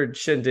 200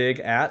 Shindig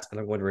at? And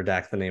I'm going to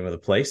redact the name of the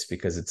place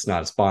because it's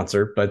not a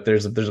sponsor, but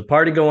there's a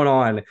party going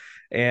on,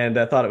 and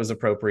I thought it was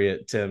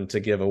appropriate, Tim, to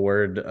give a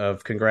word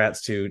of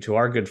congrats to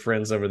our good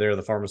friends over there,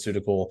 the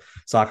Pharmaceutical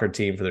Soccer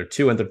Team, for their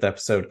 200th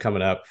episode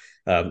coming up.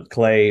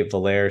 Clay,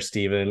 Valaire,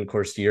 Steven, of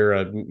course, you're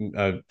a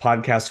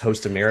podcast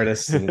host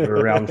emeritus and we're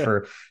around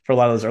for a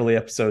lot of those early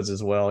episodes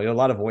as well. A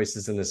lot of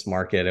voices in this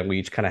market, and we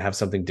each kind of have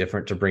something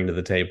different to bring to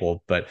the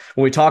table. But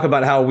when we talk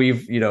about how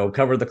we've,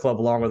 covered the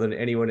club longer than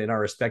anyone in our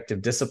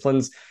respective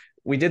disciplines,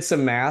 we did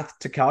some math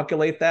to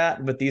calculate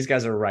that, but these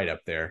guys are right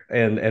up there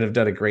and have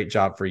done a great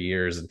job for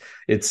years. And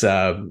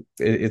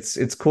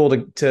it's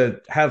cool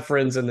to have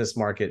friends in this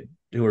market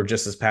who are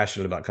just as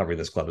passionate about covering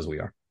this club as we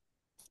are.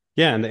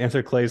 Yeah, and to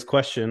answer Clay's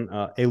question,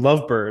 a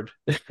lovebird.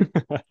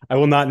 I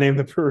will not name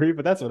the brewery,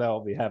 but that's what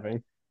I'll be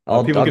having.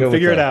 People can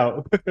figure it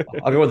out.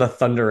 I'll go with a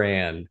Thunder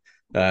Ann,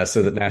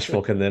 so that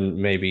Nashville can then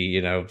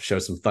maybe, show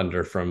some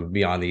thunder from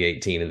beyond the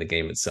 18 in the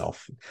game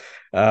itself.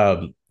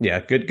 Good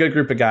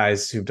group of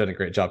guys who've done a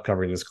great job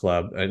covering this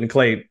club. And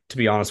Clay, to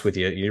be honest with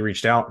you, you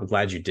reached out. I'm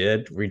glad you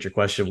did read your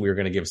question. We were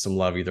going to give some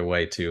love either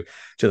way to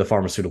the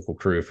pharmaceutical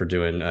crew for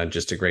doing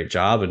just a great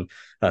job and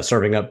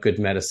serving up good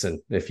medicine,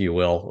 if you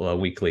will,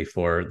 weekly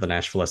for the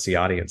Nashville SC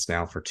audience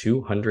now for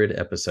 200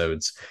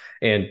 episodes.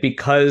 And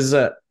because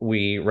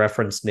we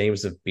referenced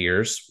names of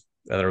beers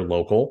that are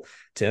local,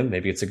 Tim,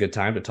 maybe it's a good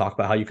time to talk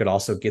about how you could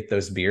also get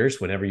those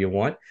beers whenever you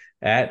want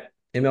at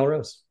ML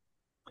Rose.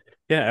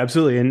 Yeah,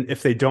 absolutely. And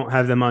if they don't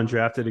have them on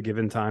draft at a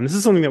given time, this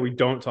is something that we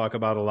don't talk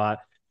about a lot.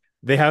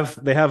 They have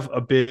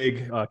a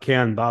big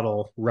can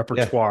bottle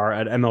repertoire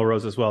at ML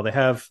Rose as well. They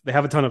have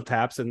a ton of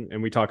taps,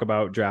 and we talk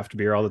about draft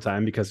beer all the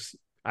time because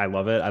I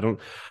love it.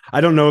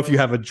 I don't know if you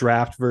have a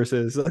draft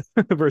versus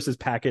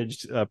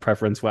packaged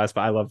preference, Wes,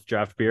 but I love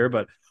draft beer.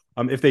 But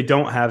if they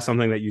don't have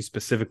something that you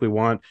specifically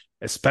want,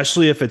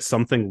 especially if it's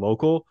something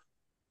local,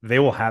 they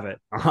will have it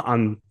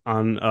on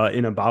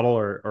in a bottle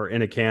or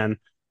in a can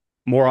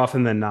more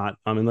often than not,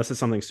 unless it's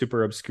something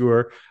super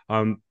obscure.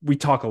 We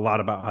talk a lot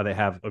about how they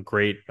have a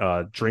great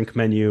drink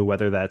menu,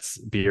 whether that's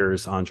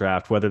beers on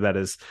draft, whether that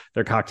is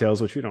their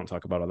cocktails, which we don't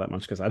talk about all that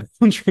much because I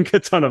don't drink a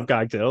ton of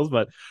cocktails,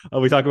 but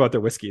we talk about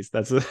their whiskeys.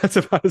 That's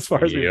about as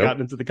far as we've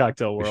gotten into the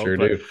cocktail world. Sure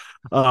do.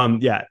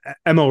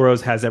 ML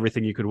Rose has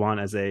everything you could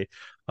want as a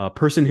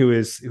person who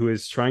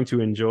is trying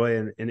to enjoy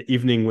an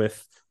evening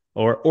with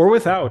or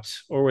without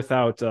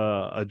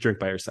a drink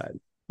by your side.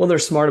 Well, they're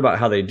smart about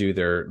how they do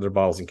their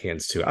bottles and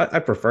cans too. I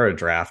prefer a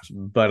draft,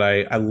 but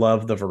I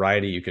love the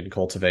variety you can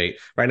cultivate.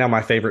 Right now,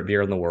 my favorite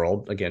beer in the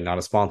world, again, not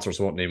a sponsor,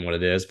 so I won't name what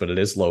it is, but it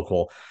is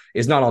local,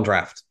 is not on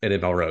draft at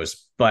ML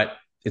Rose, but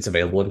it's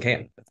available in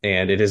can.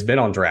 And it has been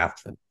on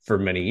draft for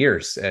many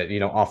years,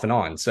 off and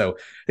on. So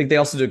I think they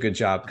also do a good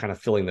job kind of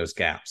filling those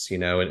gaps,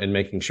 and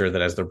making sure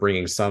that as they're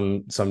bringing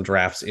some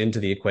drafts into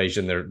the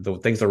equation, the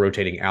things they're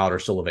rotating out are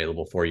still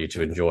available for you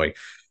to enjoy.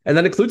 And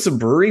that includes some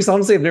breweries,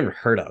 honestly, I've never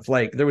heard of.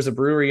 Like there was a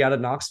brewery out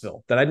of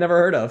Knoxville that I'd never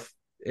heard of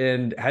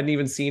and hadn't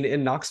even seen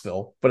in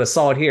Knoxville, but I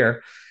saw it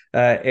here.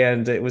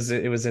 And it was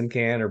in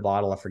can or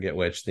bottle, I forget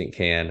which, I think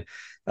can.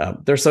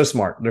 They're so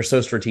smart. They're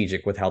so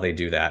strategic with how they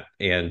do that.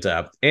 And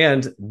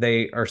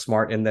they are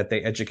smart in that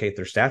they educate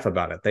their staff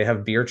about it. They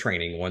have beer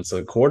training once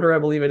a quarter, I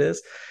believe it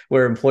is,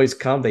 where employees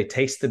come, they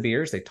taste the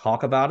beers, they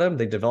talk about them,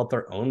 they develop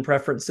their own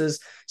preferences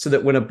so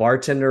that when a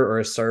bartender or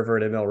a server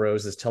at ML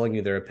Rose is telling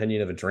you their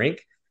opinion of a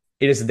drink,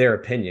 it is their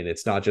opinion.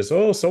 It's not just,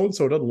 oh,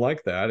 so-and-so doesn't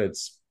like that.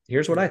 It's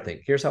here's what I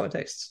think. Here's how it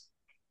tastes.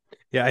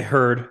 Yeah, I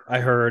heard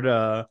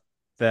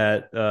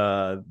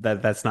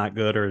that's not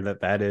good, or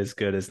that is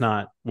good, is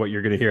not what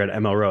you're going to hear at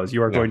ML Rose.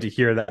 You are going to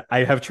hear that.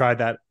 I have tried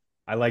that.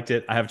 I liked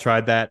it. I have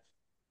tried that.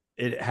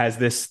 It has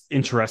this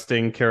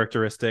interesting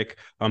characteristic.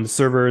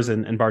 Servers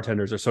and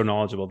bartenders are so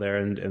knowledgeable there,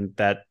 and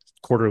that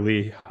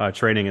quarterly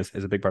training is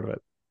a big part of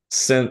it.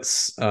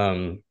 Since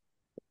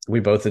we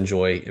both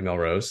enjoy ML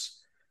Rose,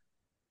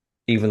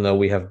 even though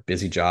we have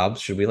busy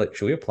jobs, should we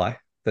apply?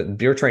 The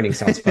beer training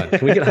sounds fun.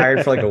 Can we get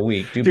hired for like a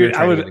week? Do beer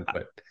training and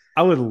quit.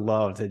 I would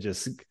love to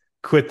just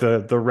quit the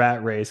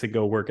rat race and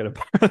go work at a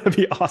bar. That'd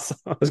be awesome.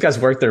 Those guys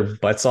work their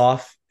butts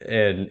off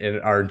and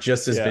are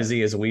just as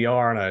busy as we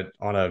are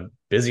on a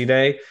busy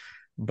day.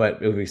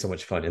 But it would be so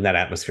much fun in that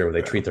atmosphere where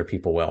they treat their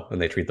people well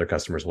and they treat their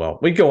customers well.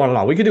 We could go on and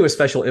on. We could do a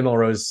special ML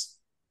Rose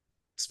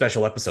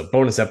special episode,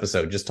 bonus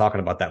episode, just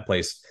talking about that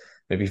place.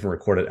 Maybe even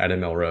record it at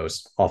ML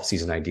Rose.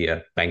 Off-season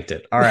idea. Banked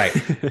it. All right.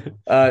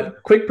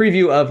 Quick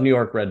preview of New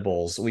York Red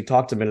Bulls. We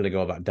talked a minute ago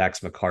about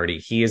Dax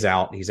McCarty. He is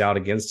out. He's out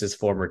against his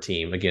former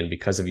team, again,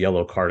 because of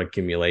yellow card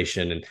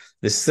accumulation. And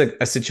this is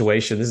a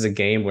situation, this is a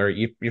game where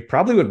you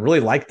probably would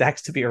really like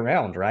Dax to be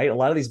around, right? A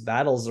lot of these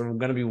battles are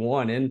going to be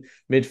won in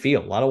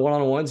midfield. A lot of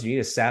one-on-ones. You need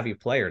a savvy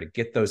player to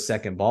get those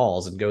second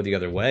balls and go the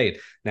other way.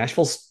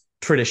 Nashville's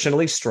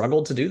traditionally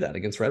struggled to do that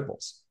against Red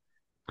Bulls.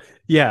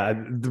 Yeah,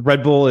 the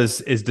Red Bull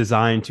is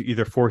designed to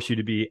either force you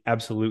to be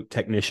absolute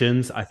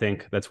technicians. I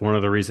think that's one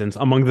of the reasons,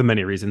 among the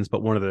many reasons,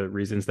 but one of the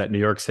reasons that New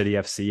York City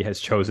FC has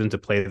chosen to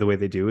play the way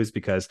they do is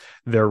because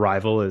their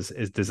rival is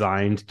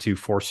designed to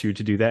force you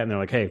to do that. And they're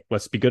like, hey,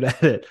 let's be good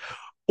at it.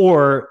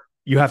 Or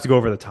you have to go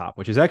over the top,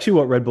 which is actually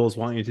what Red Bulls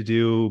want you to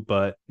do.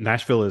 But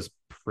Nashville is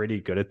pretty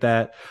good at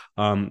that.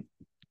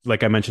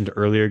 Like I mentioned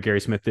earlier,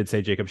 Gary Smith did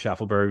say Jacob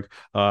Schaffelberg,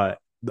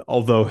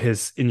 although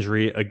his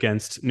injury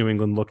against New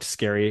England looked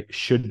scary,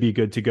 should be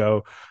good to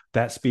go.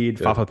 That speed,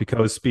 Fafa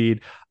Picault's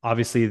speed,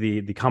 obviously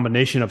the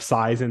combination of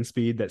size and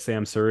speed that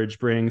Sam Surridge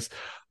brings,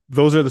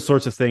 those are the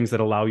sorts of things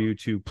that allow you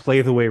to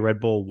play the way Red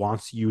Bull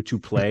wants you to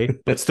play,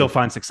 but still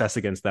find success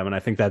against them. And I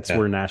think that's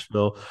where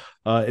Nashville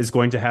is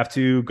going to have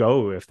to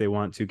go if they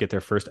want to get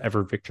their first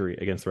ever victory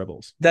against the Red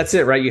Bulls. That's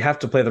it, right? You have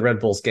to play the Red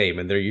Bulls game,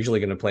 and they're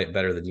usually going to play it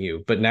better than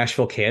you. But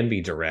Nashville can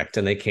be direct,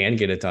 and they can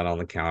get it done on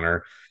the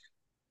counter.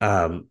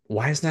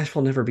 Why has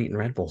Nashville never beaten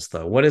Red Bulls,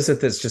 though? What is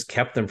it that's just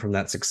kept them from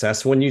that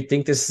success when you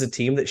think this is a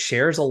team that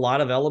shares a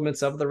lot of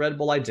elements of the Red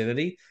Bull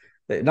identity?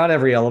 Not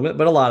every element,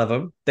 but a lot of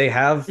them. They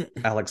have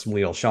Alex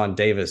Muyl, Sean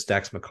Davis,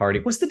 Dax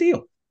McCarty. What's the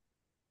deal?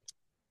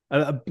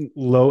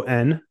 Low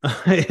N.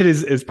 It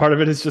is part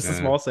of it is just a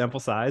small sample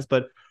size,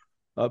 but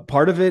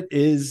part of it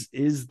is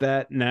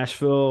that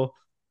Nashville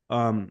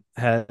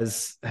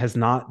has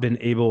not been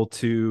able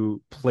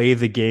to play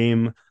the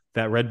game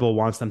that Red Bull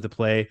wants them to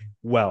play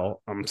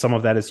well. Some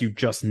of that is you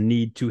just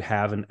need to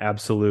have an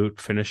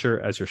absolute finisher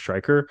as your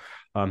striker.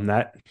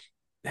 That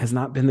has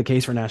not been the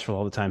case for Nashville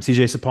all the time.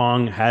 CJ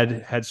Sapong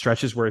had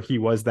stretches where he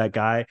was that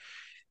guy.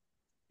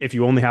 If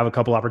you only have a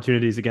couple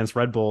opportunities against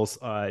Red Bulls,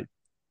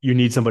 you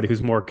need somebody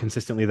who's more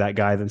consistently that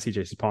guy than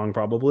CJ Sapong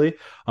probably.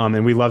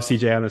 And we love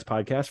CJ on this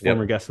podcast,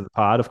 former guest of the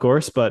pod, of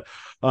course, but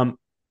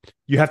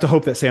you have to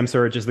hope that Sam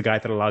Surridge is the guy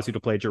that allows you to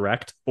play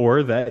direct,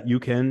 or that you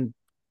can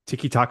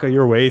tiki-taka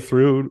your way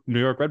through New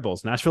York Red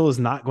Bulls. Nashville is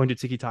not going to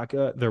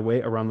tiki-taka their way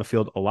around the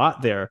field a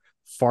lot. They're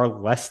far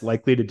less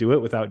likely to do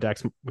it without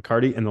Dax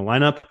McCarty in the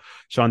lineup.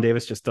 Sean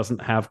Davis just doesn't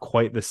have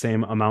quite the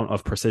same amount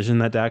of precision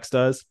that Dax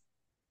does.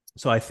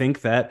 So I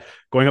think that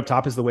going up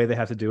top is the way they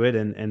have to do it,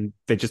 and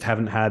they just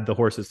haven't had the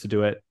horses to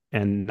do it.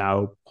 And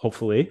now,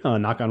 hopefully,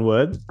 knock on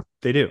wood,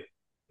 they do.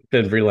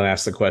 Ben Vreeland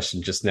asked the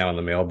question just now in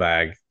the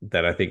mailbag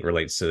that I think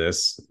relates to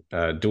this.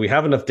 Do we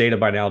have enough data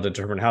by now to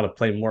determine how to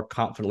play more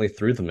confidently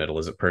through the middle?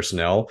 Is it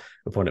personnel,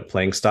 opponent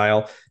playing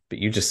style? But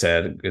you just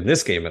said, in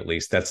this game at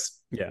least, that's,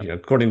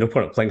 according to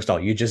opponent playing style,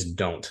 you just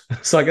don't.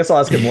 So I guess I'll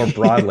ask it more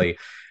broadly.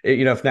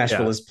 If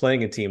Nashville is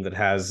playing a team that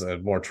has a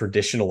more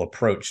traditional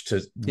approach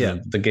to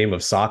the game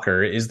of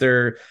soccer, is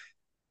there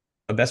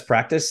a best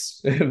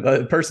practice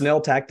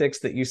personnel tactics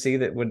that you see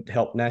that would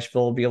help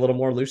Nashville be a little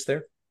more loose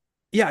there?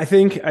 Yeah, I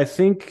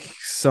think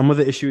some of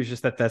the issue is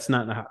just that that's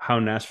not how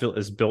Nashville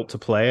is built to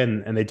play,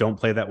 and they don't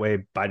play that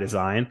way by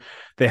design.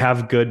 They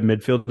have good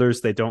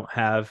midfielders. They don't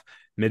have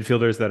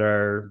midfielders that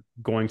are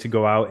going to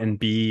go out and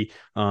be,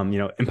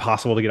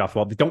 impossible to get off the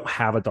ball. They don't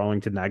have a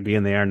Darlington Nagbe,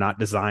 and they are not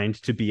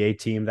designed to be a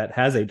team that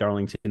has a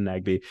Darlington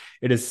Nagbe.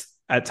 It is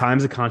at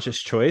times a conscious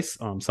choice.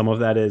 Some of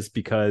that is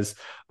because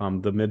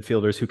the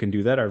midfielders who can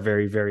do that are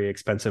very, very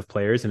expensive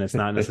players, and it's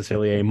not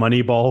necessarily a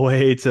money ball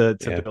way to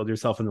build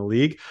yourself in the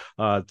league.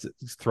 To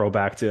throw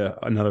back to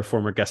another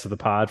former guest of the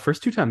pod,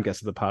 first two-time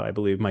guest of the pod, I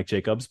believe, Mike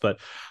Jacobs. But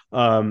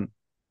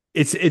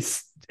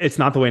it's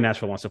not the way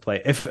Nashville wants to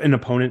play. If an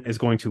opponent is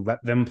going to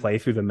let them play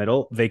through the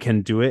middle, they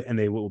can do it, and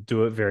they will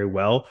do it very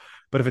well.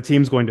 But if a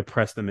team's going to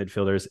press the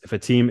midfielders, if a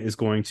team is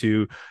going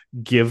to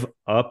give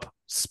up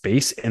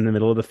space in the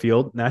middle of the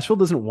field, Nashville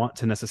doesn't want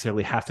to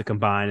necessarily have to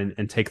combine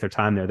and take their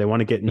time there. They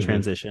want to get in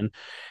transition,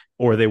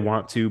 or they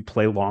want to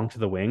play long to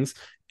the wings.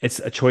 It's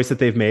a choice that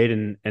they've made,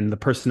 and the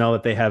personnel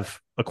that they have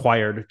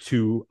acquired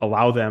to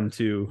allow them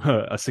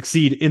to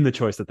succeed in the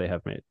choice that they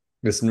have made.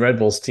 This Red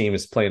Bulls team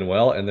is playing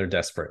well, and they're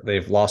desperate.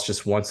 They've lost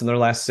just once in their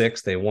last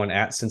 6. They won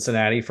at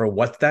Cincinnati. For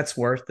what that's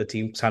worth, the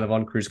team's kind of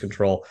on cruise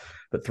control,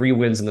 but 3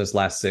 wins in those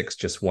last 6,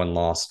 just 1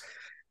 loss.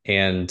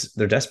 And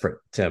they're desperate,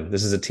 Tim.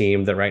 This is a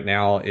team that right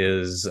now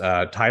is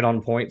tied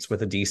on points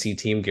with a DC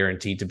team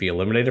guaranteed to be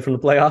eliminated from the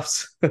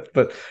playoffs.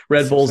 But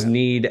Red Bulls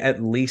need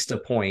at least a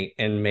point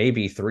and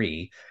maybe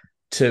 3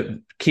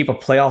 to keep a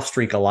playoff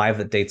streak alive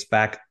that dates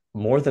back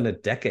more than a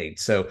decade.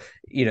 So,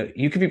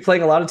 you could be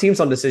playing a lot of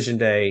teams on decision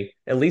day,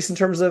 at least in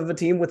terms of a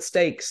team with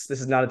stakes. This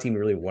is not a team you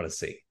really want to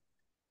see.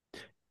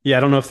 Yeah, I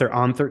don't know if they're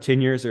on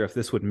 13 years or if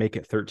this would make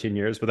it 13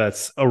 years, but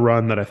that's a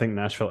run that I think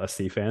Nashville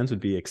SC fans would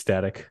be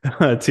ecstatic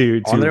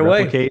to on their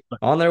replicate. Way.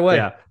 On their way.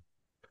 Yeah.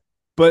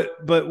 But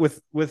with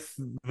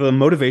the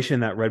motivation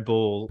that Red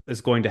Bull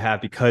is going to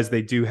have, because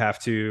they do have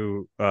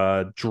to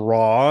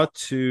draw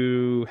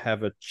to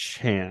have a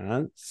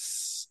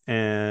chance,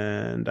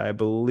 and I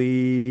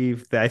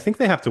think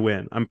they have to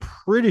win. I'm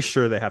pretty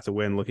sure they have to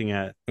win. Looking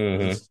at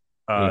the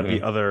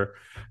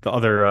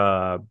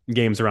other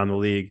games around the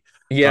league.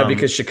 Yeah,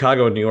 because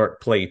Chicago and New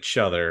York play each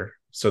other.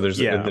 So there's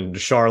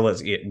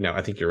Charlotte. No,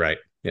 I think you're right.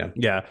 Yeah.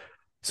 Yeah.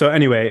 So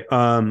anyway,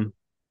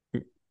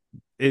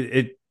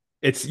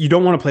 it's you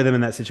don't want to play them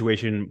in that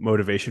situation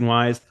motivation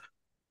wise.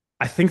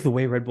 I think the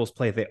way Red Bulls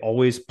play, they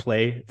always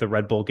play the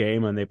Red Bull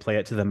game and they play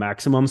it to the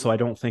maximum. So I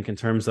don't think in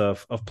terms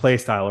of play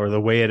style or the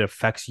way it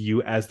affects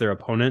you as their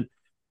opponent,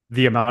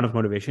 the amount of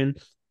motivation.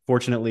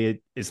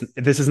 Fortunately,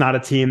 this is not a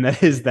team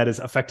that is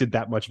affected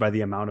that much by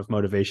the amount of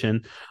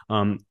motivation.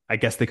 I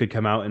guess they could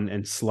come out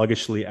and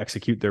sluggishly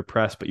execute their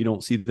press, but you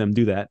don't see them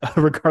do that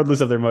regardless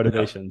of their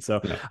motivation.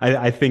 No.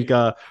 I think,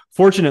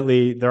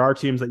 fortunately, there are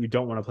teams that you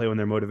don't want to play when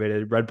they're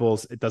motivated. Red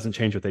Bulls, it doesn't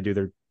change what they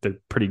do. They're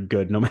pretty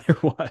good no matter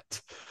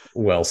what.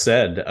 Well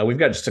said. We've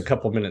got just a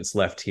couple minutes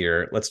left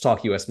here. Let's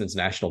talk U.S. men's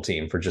national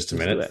team for just a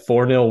minute.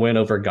 4-0 win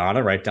over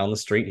Ghana right down the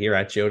street here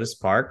at Geodis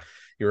Park.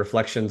 Your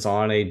reflections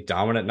on a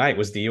dominant night.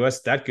 Was the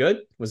U.S. that good?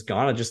 Was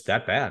Ghana just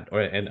that bad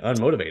and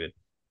unmotivated?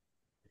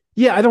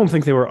 Yeah, I don't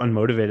think they were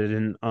unmotivated.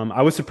 And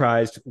I was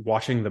surprised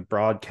watching the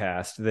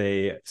broadcast.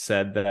 They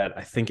said that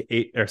I think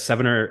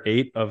 7 or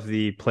 8 of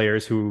the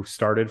players who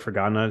started for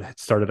Ghana had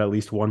started at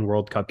least one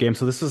World Cup game.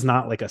 So this is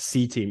not like a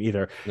C team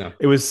either. No.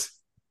 It was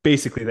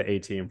basically the A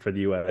team for the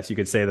U.S. You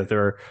could say that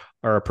there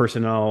are a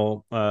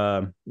personnel,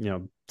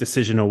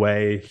 decision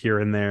away here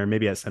and there,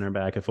 maybe at center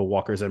back. If a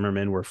Walker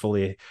Zimmerman were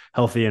fully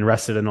healthy and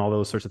rested and all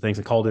those sorts of things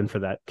and called in for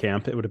that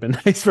camp, it would have been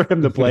nice for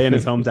him to play in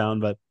his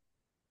hometown. But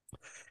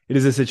it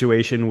is a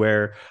situation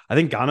where I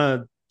think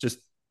Ghana just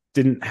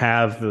didn't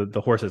have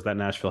the horses that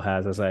Nashville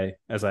has, as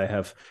I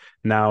have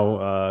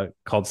now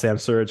called Sam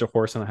Surridge a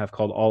horse, and I have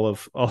called all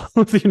of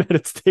the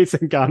United States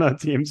and Ghana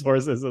teams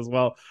horses as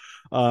well.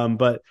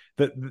 But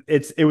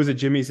it was a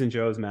Jimmy's and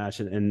Joe's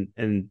match, and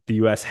the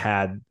U.S.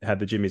 had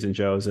the Jimmy's and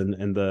Joe's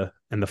and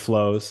the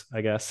flows,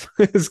 I guess,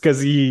 is because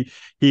he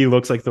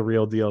looks like the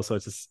real deal. So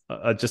it's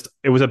just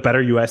it was a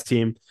better U.S.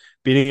 team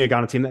beating a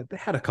Ghana team that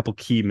had a couple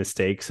key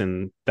mistakes,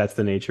 and that's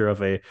the nature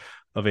of a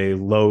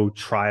low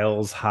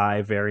trials,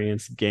 high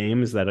variance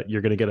game, is that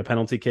you're going to get a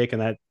penalty kick,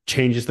 and that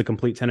changes the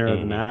complete tenor of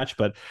the match.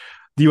 But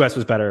the U.S.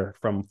 was better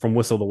from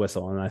whistle to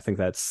whistle, and I think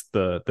that's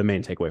the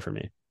main takeaway for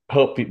me.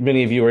 Hope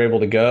many of you were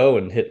able to go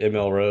and hit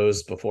ML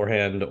Rose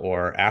beforehand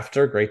or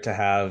after. Great to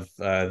have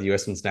the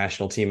U.S. men's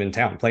national team in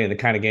town playing the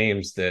kind of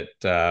games that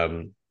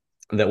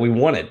we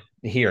wanted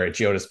here at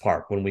Geodis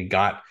Park when we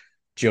got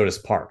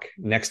Geodis Park.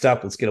 Next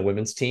up, let's get a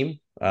women's team.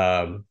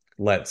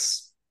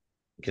 Let's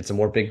get some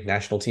more big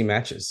national team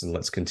matches, and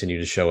let's continue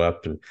to show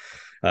up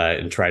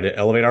and try to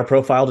elevate our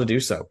profile to do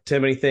so.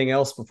 Tim, anything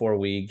else before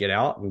we get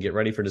out and get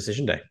ready for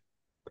decision day?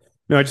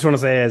 No, I just want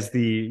to say, as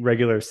the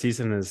regular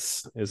season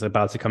is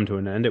about to come to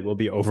an end, it will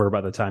be over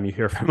by the time you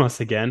hear from us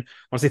again.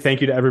 I want to say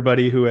thank you to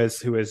everybody who has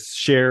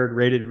shared,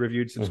 rated,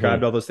 reviewed,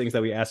 subscribed, all those things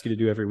that we ask you to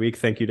do every week.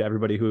 Thank you to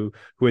everybody who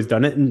has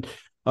done it. And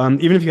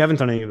Even if you haven't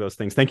done any of those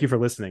things, thank you for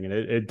listening. And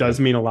it does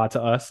mean a lot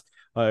to us.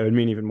 It would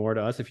mean even more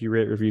to us if you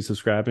rate, review,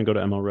 subscribe, and go to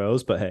ML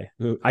Rose. But hey,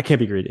 I can't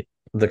be greedy.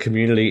 The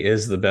community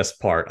is the best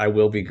part. I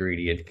will be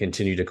greedy and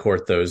continue to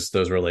court those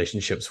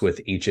relationships with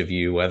each of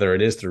you, whether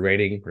it is through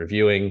rating,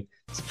 reviewing,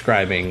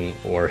 subscribing,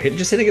 or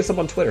just hitting us up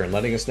on Twitter and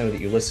letting us know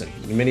that you listen.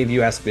 Many of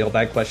you ask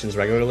mailbag questions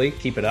regularly.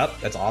 Keep it up.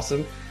 That's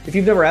awesome. If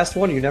you've never asked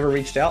one, you've never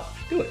reached out,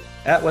 do it.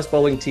 At West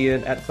Bowling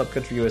TN, at Club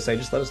Country USA.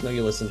 Just let us know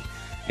you listen.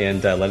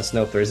 And let us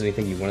know if there is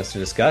anything you want us to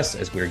discuss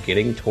as we're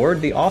getting toward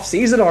the off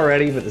season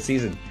already, but the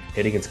season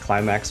hitting its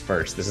climax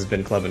first. This has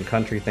been Club and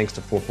Country. Thanks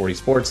to 440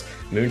 Sports,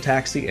 Moon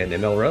Taxi, and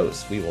ML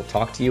Rose. We will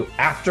talk to you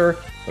after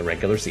the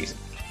regular season.